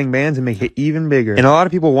keep on adding bands and make it even bigger. And a lot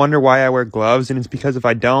of people wonder why I wear gloves, and it's because if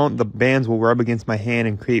I don't, the bands will rub against my hand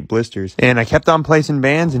and create blisters. And I kept on placing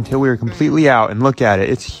bands until we were completely out, and look at it,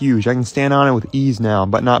 it's huge. I can stand on it with ease now,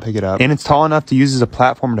 but not pick it up. And it's tall enough to use as a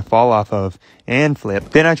platform to fall off of and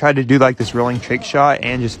flip. Then I tried to do like this rolling trick shot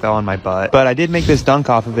and just fell on my butt. But I did make this dunk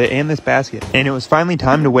off of it and this basket. And it was finally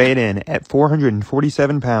time to weigh it in at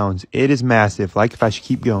 447 pounds. It is massive, like if I should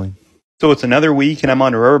keep going. So it's another week and I'm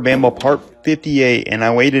on to rubber band ball part 58, and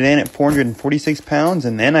I weighed it in at 446 pounds,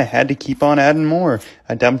 and then I had to keep on adding more.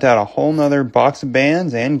 I dumped out a whole nother box of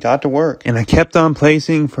bands and got to work. And I kept on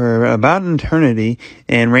placing for about an eternity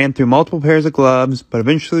and ran through multiple pairs of gloves, but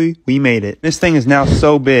eventually we made it. This thing is now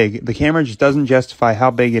so big, the camera just doesn't justify how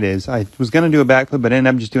big it is. I was going to do a backflip, but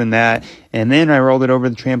ended up just doing that, and then I rolled it over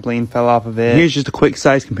the trampoline, fell off of it. Here's just a quick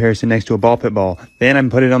size comparison next to a ball pit ball. Then I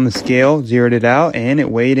put it on the scale, zeroed it out, and it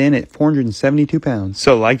weighed in at 472 pounds.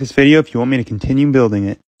 So like this video if you want me to continue building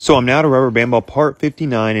it. So I'm now to rubber band ball part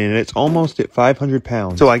 59, and it's almost at 500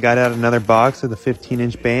 pounds. So I got out another box of the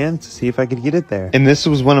 15-inch bands to see if I could get it there. And this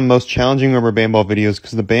was one of the most challenging rubber band ball videos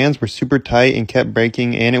because the bands were super tight and kept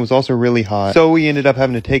breaking, and it was also really hot. So we ended up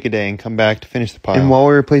having to take a day and come back to finish the pile. And while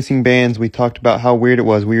we were placing bands, we talked about how weird it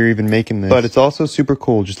was we were even making this. But it's also super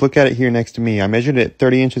cool. Just look at it here next to me. I measured it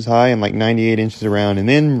 30 inches high and like 98 inches around, and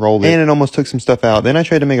then rolled it. And it almost took some stuff out. Then I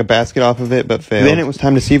tried to make a basket off of it, but failed. Then it was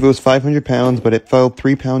time to see if it was 500 pounds, but it fell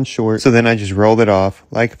 3 pounds short. So then I just rolled it off,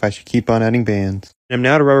 like if I should keep on adding bands. I'm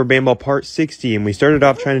now to rubber band ball part 60, and we started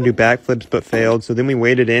off trying to do backflips but failed, so then we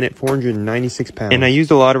weighed it in at 496 pounds. And I used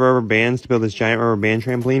a lot of rubber bands to build this giant rubber band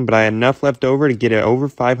trampoline, but I had enough left over to get it over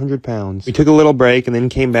 500 pounds. We took a little break and then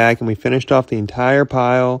came back and we finished off the entire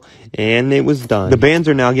pile, and it was done. The bands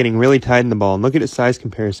are now getting really tight in the ball, and look at its size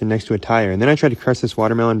comparison next to a tire. And then I tried to crush this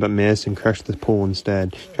watermelon but missed and crushed the pool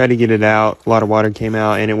instead. Tried to get it out, a lot of water came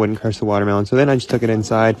out and it wouldn't crush the watermelon, so then I just took it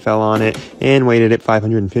inside, fell on it, and weighed it at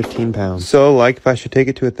 515 pounds. So like if I should take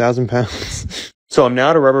it to 1,000 pounds. So I'm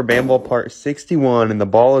now to rubber band ball part 61, and the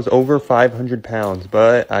ball is over 500 pounds,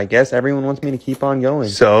 but I guess everyone wants me to keep on going.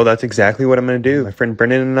 So that's exactly what I'm going to do. My friend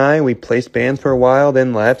Brendan and I, we placed bands for a while,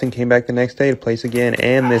 then left and came back the next day to place again,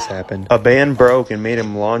 and this happened. A band broke and made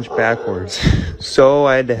him launch backwards. So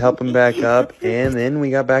I had to help him back up, and then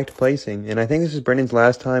we got back to placing. And I think this is Brendan's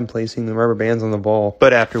last time placing the rubber bands on the ball.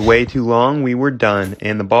 But after way too long, we were done,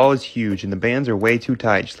 and the ball is huge, and the bands are way too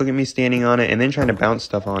tight. Just look at me standing on it and then trying to bounce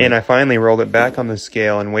stuff on it. And I finally rolled it back on the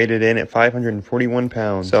scale and weighed it in at 541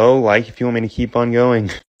 pounds. So, like, if you want me to keep on going.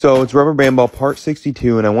 So it's rubber band ball part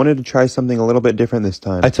 62, and I wanted to try something a little bit different this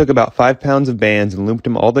time. I took about 5 pounds of bands and looped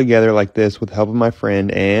them all together like this with the help of my friend,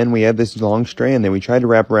 and we had this long strand that we tried to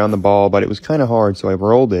wrap around the ball, but it was kind of hard, so I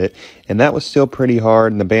rolled it, and that was still pretty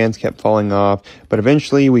hard, and the bands kept falling off, but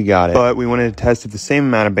eventually we got it. But we wanted to test if the same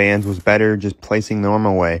amount of bands was better just placing the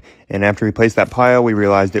normal way, and after we placed that pile, we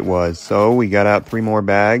realized it was. So we got out 3 more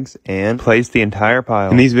bags and placed the entire pile.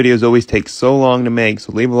 And these videos always take so long to make,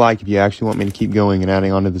 so leave a like if you actually want me to keep going and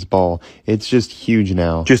adding on to this ball. It's just huge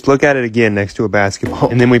now. Just look at it again next to a basketball.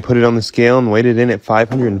 And then we put it on the scale and weighed it in at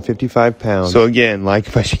 555 pounds. So again, like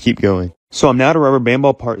if I should keep going. So I'm now to rubber band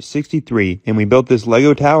ball part 63, and we built this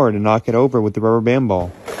Lego tower to knock it over with the rubber band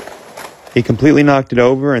ball. It completely knocked it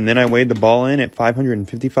over, and then I weighed the ball in at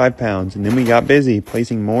 555 pounds, and then we got busy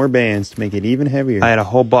placing more bands to make it even heavier. I had a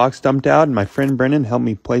whole box dumped out, and my friend Brendan helped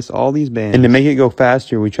me place all these bands. And to make it go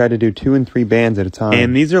faster, we tried to do 2 and 3 bands at a time.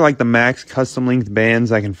 And these are like the max custom length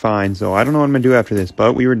bands I can find, so I don't know what I'm going to do after this,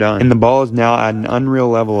 but we were done. And the ball is now at an unreal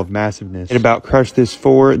level of massiveness. It about crushed this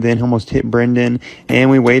fort, then almost hit Brendan, and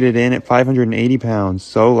we weighed it in at 580 pounds.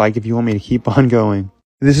 So, like, if you want me to keep on going.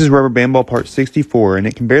 This is rubber band ball part 64, and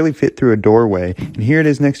it can barely fit through a doorway, and here it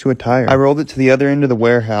is next to a tire. I rolled it to the other end of the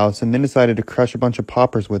warehouse and then decided to crush a bunch of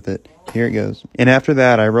poppers with it. Here it goes. And after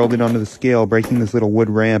that, I rolled it onto the scale, breaking this little wood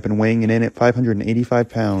ramp and weighing it in at 585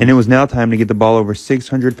 pounds. And it was now time to get the ball over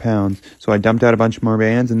 600 pounds, so I dumped out a bunch more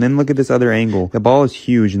bands, and then look at this other angle. The ball is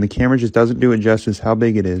huge, and the camera just doesn't do it justice how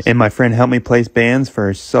big it is. And my friend helped me place bands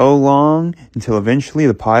for so long, until eventually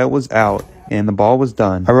the pile was out. And the ball was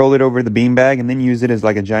done. I rolled it over the beanbag and then used it as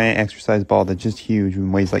like a giant exercise ball that's just huge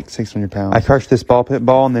and weighs like 600 pounds. I crushed this ball pit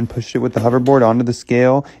ball and then pushed it with the hoverboard onto the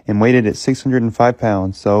scale and weighed it at 605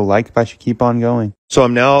 pounds. So, like, if I should keep on going. So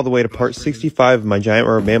I'm now all the way to part 65 of my giant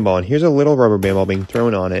rubber band ball, and here's a little rubber band ball being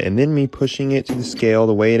thrown on it, and then me pushing it to the scale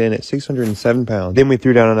to weigh it in at 607 pounds. Then we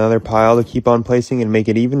threw down another pile to keep on placing and make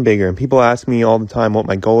it even bigger, and people ask me all the time what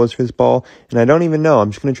my goal is for this ball, and I don't even know.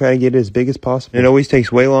 I'm just going to try to get it as big as possible. And it always takes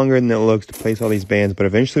way longer than it looks to place all these bands, but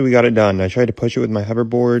eventually we got it done. I tried to push it with my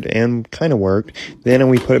hoverboard, and kind of worked. Then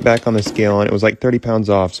we put it back on the scale, and it was like 30 pounds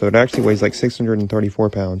off, so it actually weighs like 634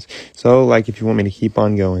 pounds. So, like, if you want me to keep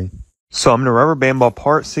on going. So I'm in a rubber band ball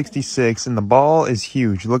part 66, and the ball is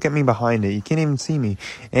huge. Look at me behind it. You can't even see me.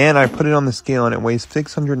 And I put it on the scale, and it weighs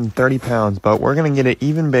 630 pounds, but we're going to get it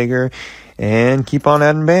even bigger and keep on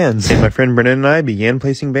adding bands. And my friend Brendan and I began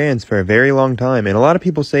placing bands for a very long time, and a lot of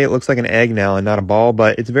people say it looks like an egg now and not a ball,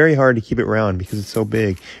 but it's very hard to keep it round because it's so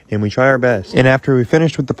big, and we try our best. And after we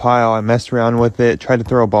finished with the pile, I messed around with it, tried to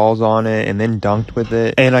throw balls on it, and then dunked with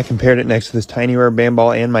it, and I compared it next to this tiny rubber band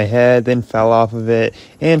ball and my head, then fell off of it,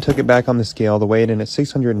 and took it back on the scale to weigh it in at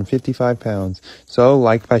 655 pounds. So,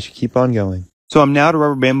 like, if I should keep on going. So I'm now to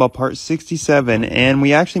rubber band ball part 67, and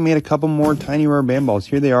we actually made a couple more tiny rubber band balls.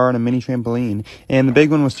 Here they are on a mini trampoline, and the big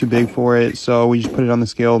one was too big for it, so we just put it on the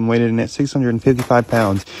scale and weighed it in at 655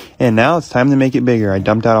 pounds. And now it's time to make it bigger. I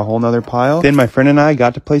dumped out a whole nother pile. Then my friend and I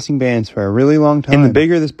got to placing bands for a really long time. And the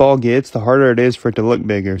bigger this ball gets, the harder it is for it to look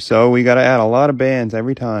bigger, so we got to add a lot of bands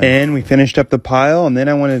every time. And we finished up the pile, and then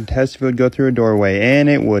I wanted to test if it would go through a doorway, and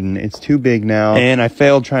it wouldn't. It's too big now, and I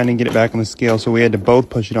failed trying to get it back on the scale, so we had to both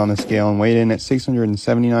push it on the scale and weigh it in at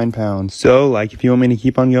 679 pounds. So, like, if you want me to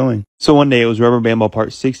keep on going. So one day it was rubber band ball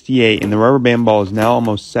part 68, and the rubber band ball is now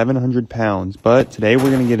almost 700 pounds, but today we're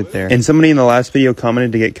going to get it there. And somebody in the last video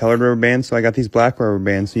commented to get colored rubber bands, so I got these black rubber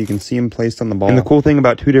bands so you can see them placed on the ball. And the cool thing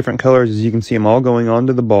about 2 different colors is you can see them all going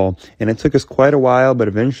onto the ball, and it took us quite a while, but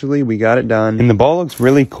eventually we got it done. And the ball looks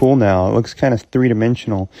really cool now. It looks kind of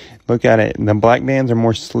 3-dimensional. Look at it. The black bands are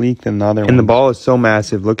more sleek than the other ones. And the ball is so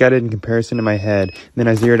massive. Look at it in comparison to my head. Then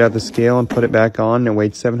I zeroed out the scale and put it back on, and it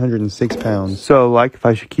weighed 706 pounds. So, like, if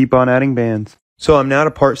I should keep on adding bands. So I'm now to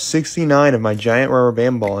part 69 of my giant rubber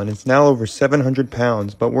band ball, and it's now over 700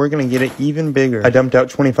 pounds, but we're going to get it even bigger. I dumped out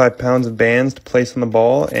 25 pounds of bands to place on the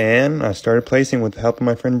ball, and I started placing with the help of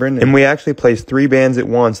my friend Brendan. And we actually placed 3 bands at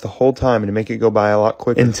once the whole time to make it go by a lot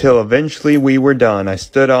quicker. Until eventually we were done. I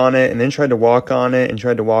stood on it, and then tried to walk on it, and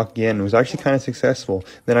tried to walk again. It was actually kind of successful.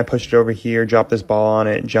 Then I pushed it over here, dropped this ball on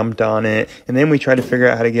it, jumped on it, and then we tried to figure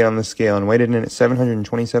out how to get on the scale, and weighed it in at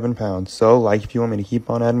 727 pounds. So, like if you want me to keep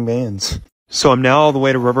on adding bands. So I'm now all the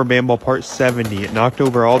way to rubber band ball part 70. It knocked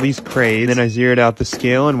over all these crates. Then I zeroed out the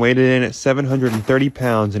scale and weighed it in at 730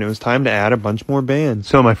 pounds, and it was time to add a bunch more bands.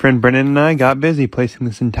 So my friend Brennan and I got busy placing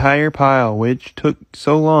this entire pile, which took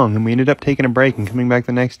so long, and we ended up taking a break and coming back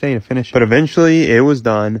the next day to finish it. But eventually it was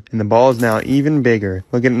done, and the ball is now even bigger.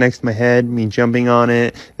 Look at it next to my head, me jumping on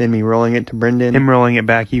it, then me rolling it to Brendan, him rolling it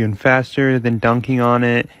back even faster, then dunking on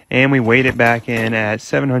it, and we weighed it back in at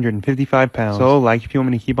 755 pounds. So, like if you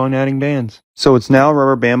want me to keep on adding bands. So it's now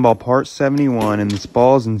rubber band ball part 71, and this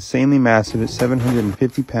ball is insanely massive at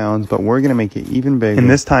 750 pounds, but we're going to make it even bigger. And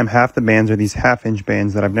this time, half the bands are these half-inch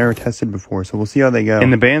bands that I've never tested before, so we'll see how they go.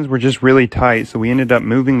 And the bands were just really tight, so we ended up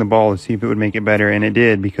moving the ball to see if it would make it better, and it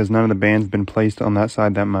did, because none of the bands been placed on that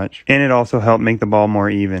side that much. And it also helped make the ball more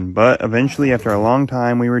even. But eventually, after a long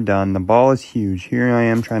time, we were done. The ball is huge. Here I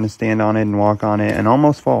am trying to stand on it and walk on it and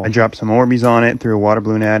almost fall. I dropped some Orbeez on it, threw a water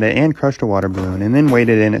balloon at it, and crushed a water balloon, and then weighed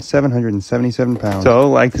it in at 777 pounds. So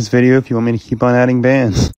like this video if you want me to keep on adding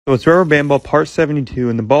bands. So it's rubber band ball part 72,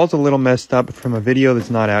 and the ball's a little messed up from a video that's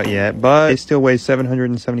not out yet, but it still weighs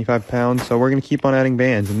 775 pounds, so we're going to keep on adding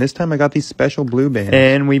bands. And this time I got these special blue bands,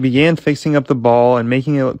 and we began fixing up the ball and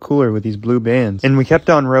making it look cooler with these blue bands. And we kept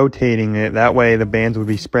on rotating it, that way the bands would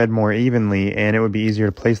be spread more evenly and it would be easier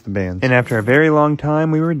to place the bands. And after a very long time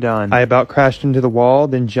we were done. I about crashed into the wall,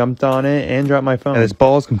 then jumped on it and dropped my phone. And this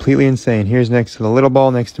ball is completely insane. Here's next to the little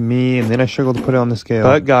ball next to me, and then I struggled to put it on the scale,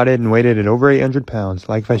 but got it and weighed it at over 800 pounds.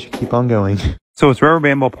 Like if I should keep on going. So it's rubber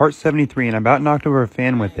band ball part 73, and I about knocked over a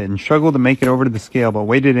fan with it and struggled to make it over to the scale, but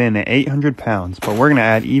weighed it in at 800 pounds. But we're going to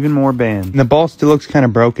add even more bands. And the ball still looks kind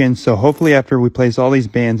of broken, so hopefully after we place all these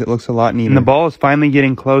bands, it looks a lot neater. And the ball is finally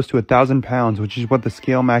getting close to 1,000 pounds, which is what the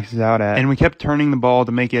scale maxes out at. And we kept turning the ball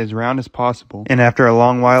to make it as round as possible. And after a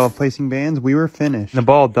long while of placing bands, we were finished. And the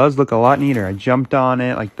ball does look a lot neater. I jumped on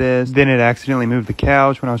it like this. Then it accidentally moved the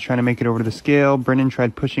couch when I was trying to make it over to the scale. Brendan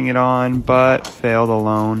tried pushing it on, but failed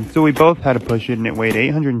alone. So we both had to push it, and it weighed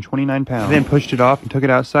 829 pounds. I then pushed it off and took it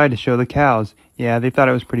outside to show the cows. Yeah, they thought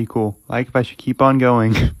it was pretty cool. Like if I should keep on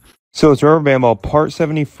going. So it's rubber band ball part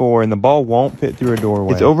 74, and the ball won't fit through a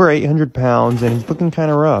doorway. It's over 800 pounds, and it's looking kind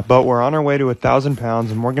of rough, but we're on our way to 1,000 pounds,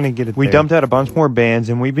 and we're going to get it. We dumped out a bunch more bands,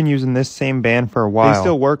 and we've been using this same band for a while. They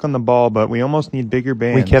still work on the ball, but we almost need bigger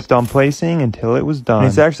bands. We kept on placing until it was done. And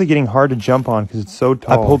it's actually getting hard to jump on because it's so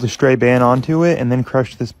tall. I pulled a stray band onto it, and then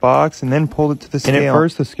crushed this box, and then pulled it to the scale. And at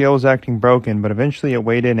first, the scale was acting broken, but eventually it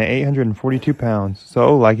weighed in at 842 pounds.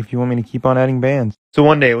 So, like if you want me to keep on adding bands. So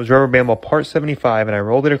one day it was rubber band ball part 75, and I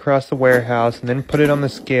rolled it across the warehouse and then put it on the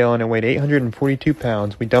scale, and it weighed 842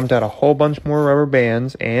 pounds. We dumped out a whole bunch more rubber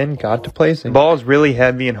bands and got to placing. The ball is really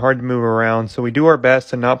heavy and hard to move around, so we do our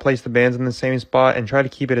best to not place the bands in the same spot and try to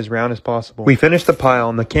keep it as round as possible. We finished the pile,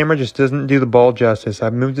 and the camera just doesn't do the ball justice.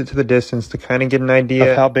 I've moved it to the distance to kind of get an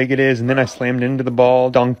idea of how big it is, and then I slammed into the ball,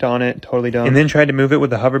 dunked on it, totally done, and then tried to move it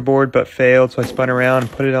with the hoverboard, but failed, so I spun around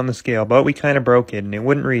and put it on the scale, but we kind of broke it, and it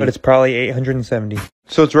wouldn't read, but it's probably 870.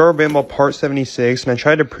 So it's rubber band ball part 76, and I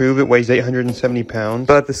tried to prove it weighs 870 pounds,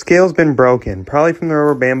 but the scale's been broken, probably from the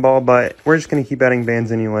rubber band ball, but we're just going to keep adding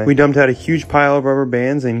bands anyway. We dumped out a huge pile of rubber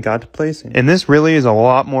bands and got to placing. And this really is a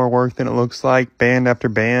lot more work than it looks like, band after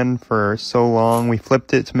band for so long. We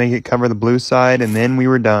flipped it to make it cover the blue side, and then we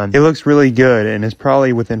were done. It looks really good, and it's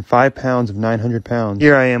probably within 5 pounds of 900 pounds.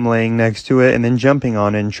 Here I am laying next to it and then jumping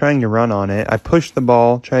on it and trying to run on it. I pushed the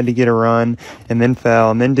ball, tried to get a run, and then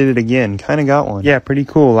fell, and then did it again. Kind of got one. Yeah, pretty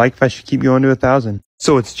cool. Like if I should keep going to 1,000.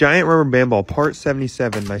 So it's giant rubber band ball part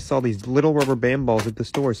 77. I saw these little rubber band balls at the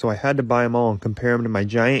store, so I had to buy them all and compare them to my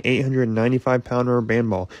giant 895 pound rubber band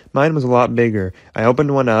ball. Mine was a lot bigger. I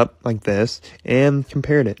opened one up like this and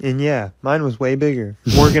compared it. And yeah, mine was way bigger.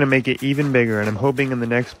 We're going to make it even bigger, and I'm hoping in the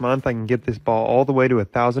next month I can get this ball all the way to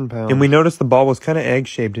 1,000 pounds. And we noticed the ball was kind of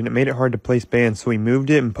egg-shaped, and it made it hard to place bands, so we moved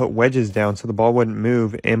it and put wedges down so the ball wouldn't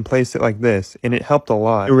move and placed it like this, and it helped a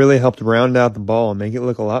lot. It really helped round out the ball and make it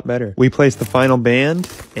look a lot better. We placed the final band,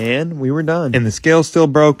 and we were done. And the scale still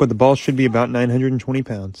broke, but the ball should be about 920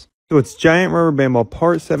 pounds. So it's giant rubber band ball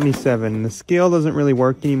part 77, and the scale doesn't really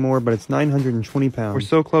work anymore, but it's 920 pounds. We're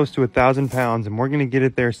so close to 1,000 pounds, and we're going to get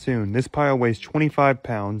it there soon. This pile weighs 25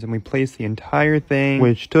 pounds, and we placed the entire thing,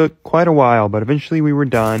 which took quite a while, but eventually we were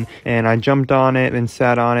done, and I jumped on it, then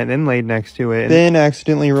sat on it, then laid next to it, and then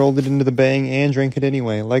accidentally rolled it into the bang and drank it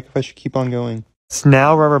anyway, like if I should keep on going. It's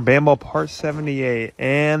now rubber band ball part 78,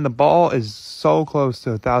 and the ball is so close to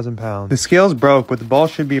 1,000 pounds. The scales broke, but the ball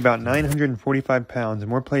should be about 945 pounds,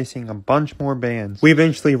 and we're placing a bunch more bands. We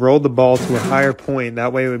eventually rolled the ball to a higher point,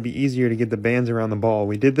 that way it would be easier to get the bands around the ball.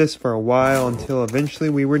 We did this for a while until eventually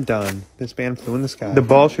we were done. This band flew in the sky. The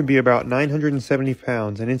ball should be about 970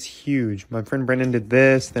 pounds, and it's huge. My friend Brendan did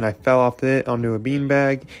this, then I fell off it onto a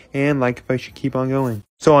beanbag, and like if I should keep on going.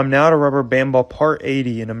 So I'm now at a rubber band ball part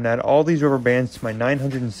 80, and I'm going to add all these rubber bands to my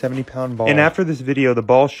 970 pound ball. And after this video, the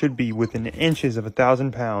ball should be within inches of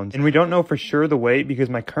 1,000 pounds. And we don't know for sure the weight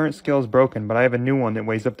because my current scale is broken, but I have a new one that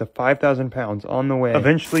weighs up to 5,000 pounds on the way.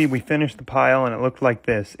 Eventually, we finished the pile, and it looked like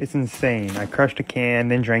this. It's insane. I crushed a can,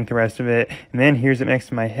 then drank the rest of it, and then here's it next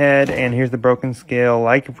to my head, and here's the broken scale,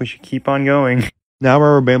 like if we should keep on going. Now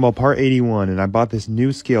rubber band ball part 81, and I bought this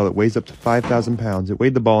new scale that weighs up to 5,000 pounds. It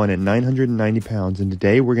weighed the ball in at 990 pounds, and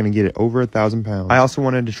today we're going to get it over 1,000 pounds. I also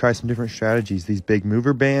wanted to try some different strategies, these big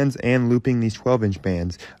mover bands and looping these 12-inch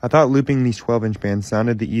bands. I thought looping these 12-inch bands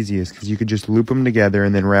sounded the easiest because you could just loop them together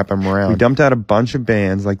and then wrap them around. We dumped out a bunch of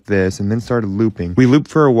bands like this and then started looping. We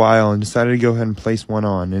looped for a while and decided to go ahead and place one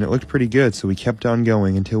on, and it looked pretty good, so we kept on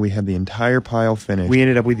going until we had the entire pile finished. We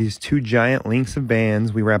ended up with these two giant links of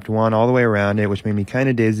bands. We wrapped one all the way around it, which made me kind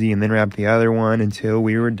of dizzy, and then wrapped the other one until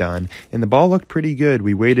we were done, and the ball looked pretty good.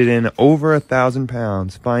 We weighed it in over 1,000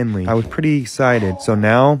 pounds finally. I was pretty excited, so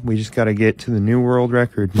now we just got to get to the new world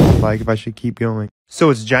record, like if I should keep going. So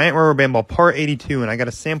it's giant rubber band ball part 82, and I got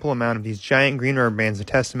a sample amount of these giant green rubber bands to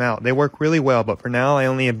test them out. They work really well, but for now I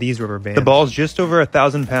only have these rubber bands. The ball's just over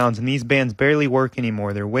 1,000 pounds, and these bands barely work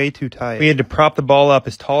anymore. They're way too tight. We had to prop the ball up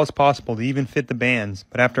as tall as possible to even fit the bands,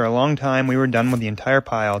 but after a long time we were done with the entire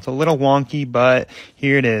pile. It's a little wonky, but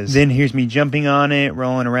here it is. Then here's me jumping on it,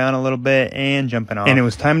 rolling around a little bit, and jumping off. And it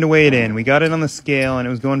was time to weigh it in. We got it on the scale, and it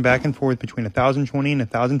was going back and forth between 1,020 and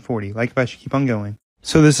 1,040, like if I should keep on going.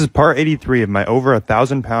 So this is part 83 of my over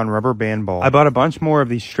 1,000 pound rubber band ball. I bought a bunch more of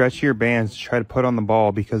these stretchier bands to try to put on the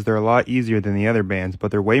ball because they're a lot easier than the other bands, but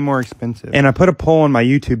they're way more expensive. And I put a poll on my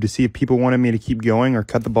YouTube to see if people wanted me to keep going or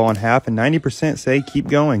cut the ball in half, and 90% say keep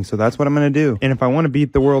going, so that's what I'm going to do. And if I want to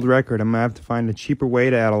beat the world record, I'm going to have to find a cheaper way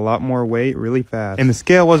to add a lot more weight really fast. And the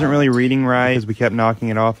scale wasn't really reading right because we kept knocking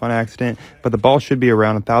it off on accident, but the ball should be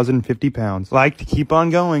around 1,050 pounds. Like to keep on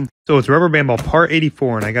going. So it's rubber band ball part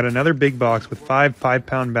 84, and I got another big box with 5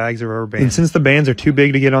 bags of rubber bands. And since the bands are too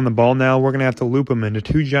big to get on the ball now, we're going to have to loop them into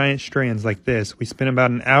two giant strands like this. We spent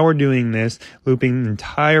about an hour doing this, looping the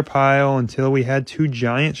entire pile until we had two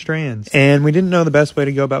giant strands. And we didn't know the best way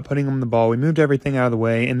to go about putting them on the ball. We moved everything out of the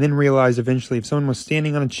way and then realized eventually if someone was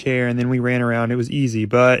standing on a chair and then we ran around, it was easy,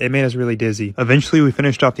 but it made us really dizzy. Eventually we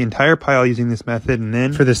finished off the entire pile using this method, and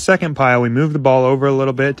then for the second pile, we moved the ball over a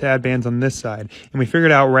little bit to add bands on this side. And we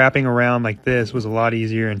figured out wrapping around like this was a lot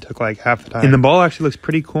easier and took like half the time. And the ball actually looks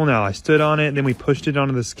pretty cool now. I stood on it, then we pushed it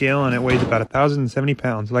onto the scale, and it weighs about 1,070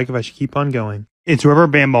 pounds, like if I should keep on going. It's rubber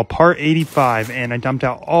band ball part 85, and I dumped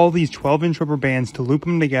out all these 12-inch rubber bands to loop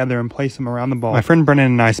them together and place them around the ball. My friend Brennan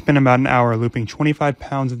and I spent about an hour looping 25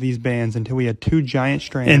 pounds of these bands until we had two giant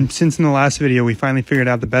strands. And since in the last video we finally figured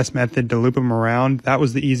out the best method to loop them around, that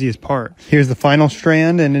was the easiest part. Here's the final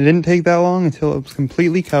strand, and it didn't take that long until it was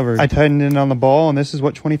completely covered. I tightened it on the ball, and this is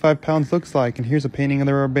what 25 pounds looks like. And here's a painting of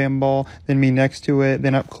the rubber band ball, then me next to it,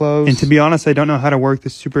 then up close. And to be honest, I don't know how to work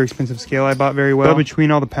this super expensive scale I bought very well, but between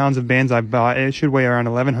all the pounds of bands I bought, it should weigh around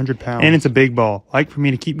 1,100 pounds. And it's a big ball, like for me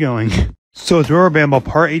to keep going. So it's rubber band ball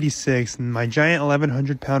part 86, and my giant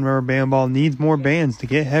 1,100 pound rubber band ball needs more bands to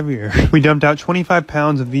get heavier. We dumped out 25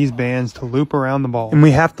 pounds of these bands to loop around the ball. And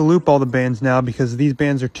we have to loop all the bands now because these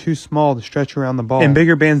bands are too small to stretch around the ball. And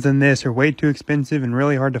bigger bands than this are way too expensive and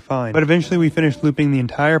really hard to find. But eventually we finished looping the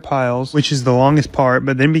entire piles, which is the longest part,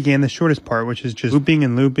 but then began the shortest part, which is just looping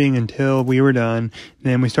and looping until we were done.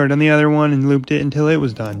 Then we started on the other one and looped it until it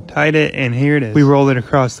was done. Tied it, and here it is. We rolled it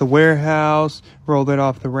across the warehouse, rolled it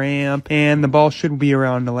off the ramp, and the ball should be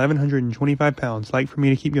around 1,125 pounds, like for me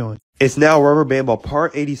to keep going. It's now rubber band ball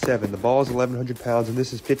part 87. The ball is 1,100 pounds, and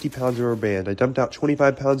this is 50 pounds of rubber band. I dumped out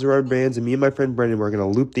 25 pounds of rubber bands, and me and my friend Brendan were going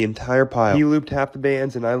to loop the entire pile. He looped half the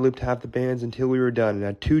bands, and I looped half the bands until we were done, and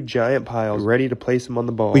had 2 giant piles ready to place them on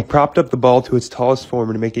the ball. We propped up the ball to its tallest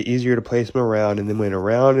form to make it easier to place them around, and then went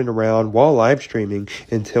around and around while live streaming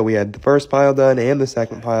until we had the first pile done and the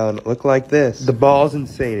second pile, and it looked like this. The ball is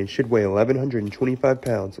insane. It should weigh 1,125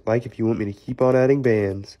 pounds, like if you want me to keep on adding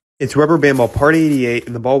bands. It's rubber band ball part 88,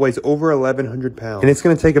 and the ball weighs over 1,100 pounds. And it's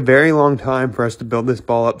going to take a very long time for us to build this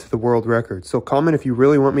ball up to the world record. So comment if you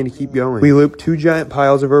really want me to keep going. We looped 2 giant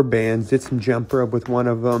piles of rubber bands, did some jump rope with one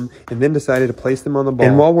of them, and then decided to place them on the ball.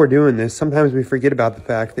 And while we're doing this, sometimes we forget about the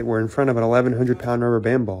fact that we're in front of an 1,100 pound rubber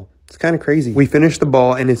band ball. It's kind of crazy. We finished the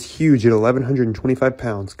ball, and it's huge at 1,125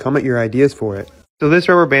 pounds. Comment your ideas for it. So this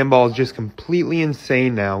rubber band ball is just completely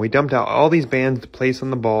insane now. We dumped out all these bands to place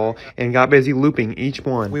on the ball and got busy looping each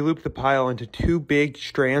one. We looped the pile into 2 big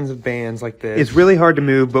strands of bands like this. It's really hard to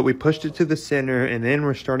move, but we pushed it to the center, and then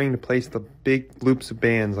we're starting to place the big loops of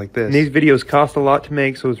bands like this. And these videos cost a lot to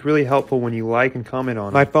make, so it's really helpful when you like and comment on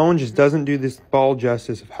it. My phone just doesn't do this ball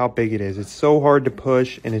justice of how big it is. It's so hard to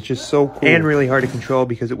push, and it's just so cool. And really hard to control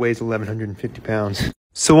because it weighs 1,150 pounds.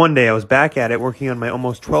 So one day I was back at it working on my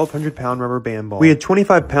almost 1,200 pound rubber band ball. We had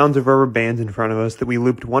 25 pounds of rubber bands in front of us that we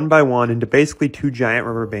looped one by one into basically 2 giant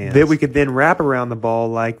rubber bands that we could then wrap around the ball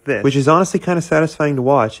like this, which is honestly kind of satisfying to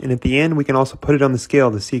watch. And at the end we can also put it on the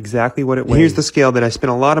scale to see exactly what it weighs. Here's the scale that I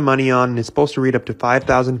spent a lot of money on, and it's supposed to read up to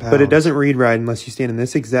 5,000 pounds, but it doesn't read right unless you stand in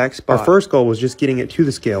this exact spot. Our first goal was just getting it to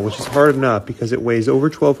the scale, which is hard enough because it weighs over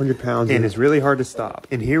 1,200 pounds and is really hard to stop.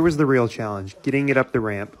 And here was the real challenge, getting it up the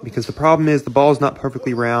ramp, because the problem is the ball is not perfectly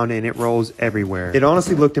round and it rolls everywhere. It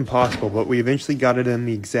honestly looked impossible, but we eventually got it in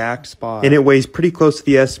the exact spot. And it weighs pretty close to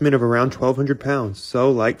the estimate of around 1,200 pounds. So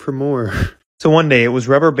like for more. So one day it was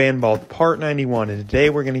rubber band ball part 91, and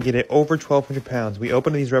today we're going to get it over 1,200 pounds. We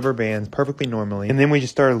opened these rubber bands perfectly normally, and then we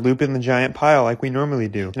just started looping the giant pile like we normally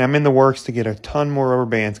do. And I'm in the works to get a ton more rubber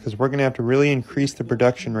bands because we're going to have to really increase the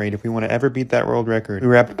production rate if we want to ever beat that world record. We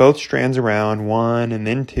wrapped both strands around, 1 and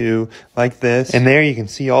then 2, like this. And there you can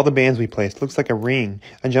see all the bands we placed. Looks like a ring.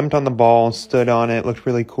 I jumped on the ball, stood on it, looked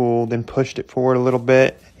really cool, then pushed it forward a little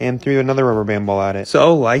bit and threw another rubber band ball at it.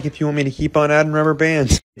 So like if you want me to keep on adding rubber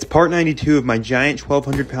bands. It's part 92 of my giant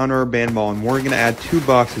 1,200 pound rubber band ball, and we're going to add 2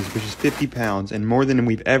 boxes, which is 50 pounds, and more than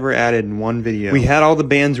we've ever added in one video. We had all the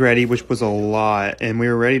bands ready, which was a lot, and we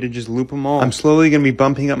were ready to just loop them all. I'm slowly going to be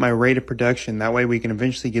bumping up my rate of production, that way we can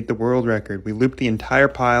eventually get the world record. We looped the entire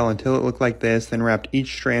pile until it looked like this, then wrapped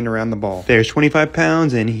each strand around the ball. There's 25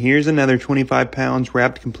 pounds, and here's another 25 pounds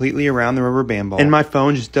wrapped completely around the rubber band ball. And my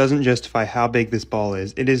phone just doesn't justify how big this ball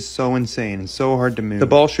is. It is so insane and so hard to move. The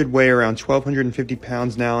ball should weigh around 1,250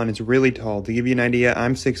 pounds now, and it's really tall. To give you an idea,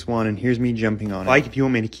 I'm 6'1", and here's me jumping on it. Like if you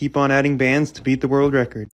want me to keep on adding bands to beat the world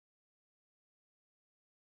record.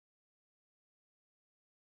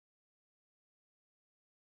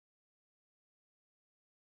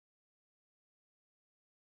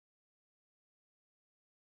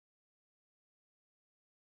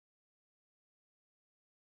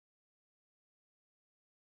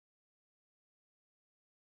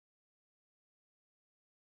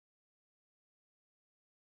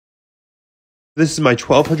 This is my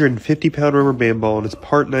 1,250 pound rubber band ball, and it's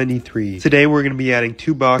part 93. Today we're going to be adding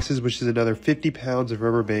 2 boxes, which is another 50 pounds of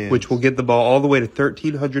rubber band, which will get the ball all the way to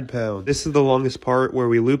 1,300 pounds. This is the longest part, where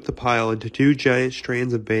we looped the pile into 2 giant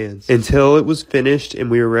strands of bands until it was finished and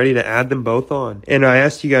we were ready to add them both on. And I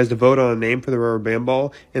asked you guys to vote on a name for the rubber band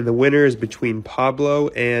ball, and the winner is between Pablo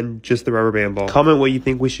and just the rubber band ball. Comment what you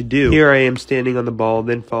think we should do. Here I am standing on the ball,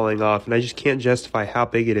 then falling off, and I just can't justify how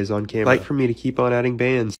big it is on camera. Like for me to keep on adding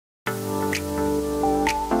bands.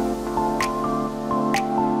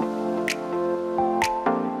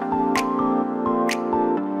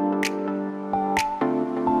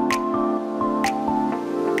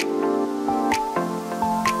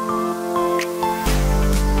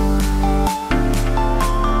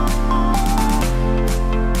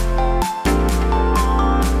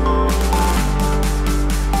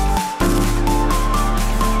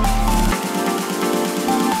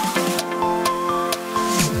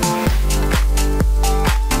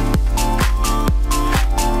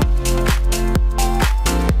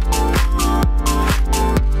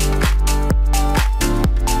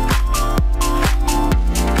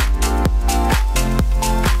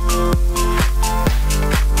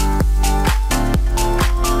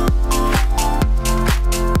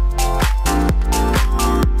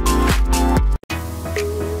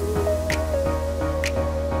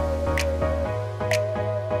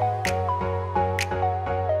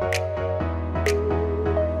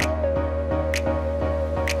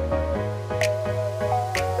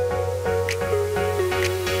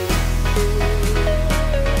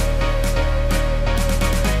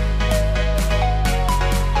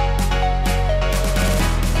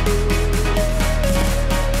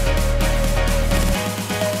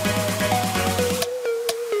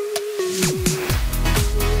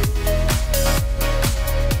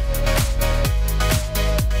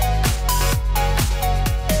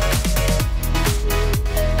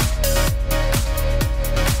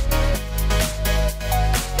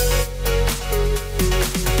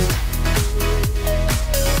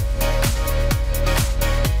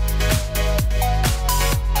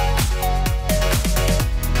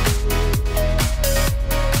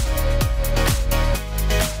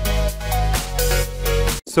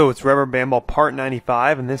 So it's rubber band ball part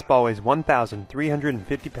 95, and this ball weighs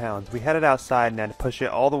 1,350 pounds. We had it outside and had to push it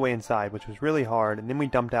all the way inside, which was really hard, and then we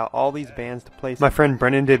dumped out all these bands to place. My friend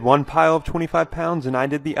Brennan did one pile of 25 pounds, and I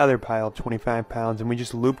did the other pile of 25 pounds, and we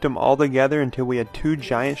just looped them all together until we had 2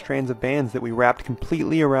 giant strands of bands that we wrapped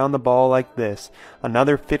completely around the ball like this.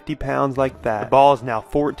 Another 50 pounds like that. The ball is now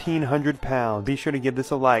 1,400 pounds. Be sure to give this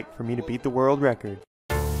a like for me to beat the world record.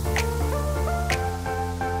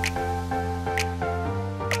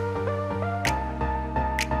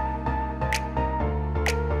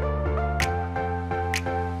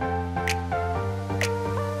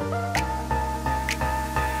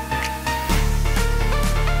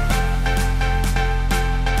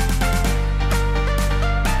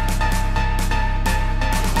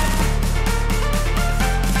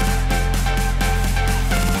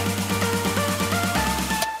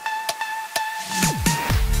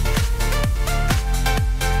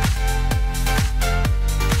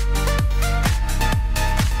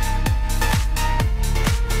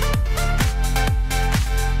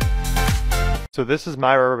 So this is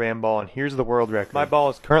my rubber band ball, and here's the world record. My ball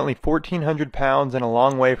is currently 1,400 pounds and a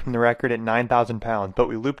long way from the record at 9,000 pounds, but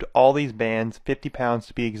we looped all these bands, 50 pounds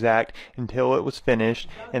to be exact, until it was finished,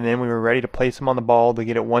 and then we were ready to place them on the ball to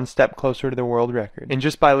get it one step closer to the world record. And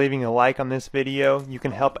just by leaving a like on this video, you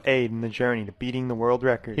can help aid in the journey to beating the world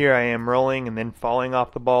record. Here I am rolling and then falling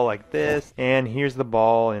off the ball like this, and here's the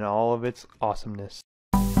ball in all of its awesomeness.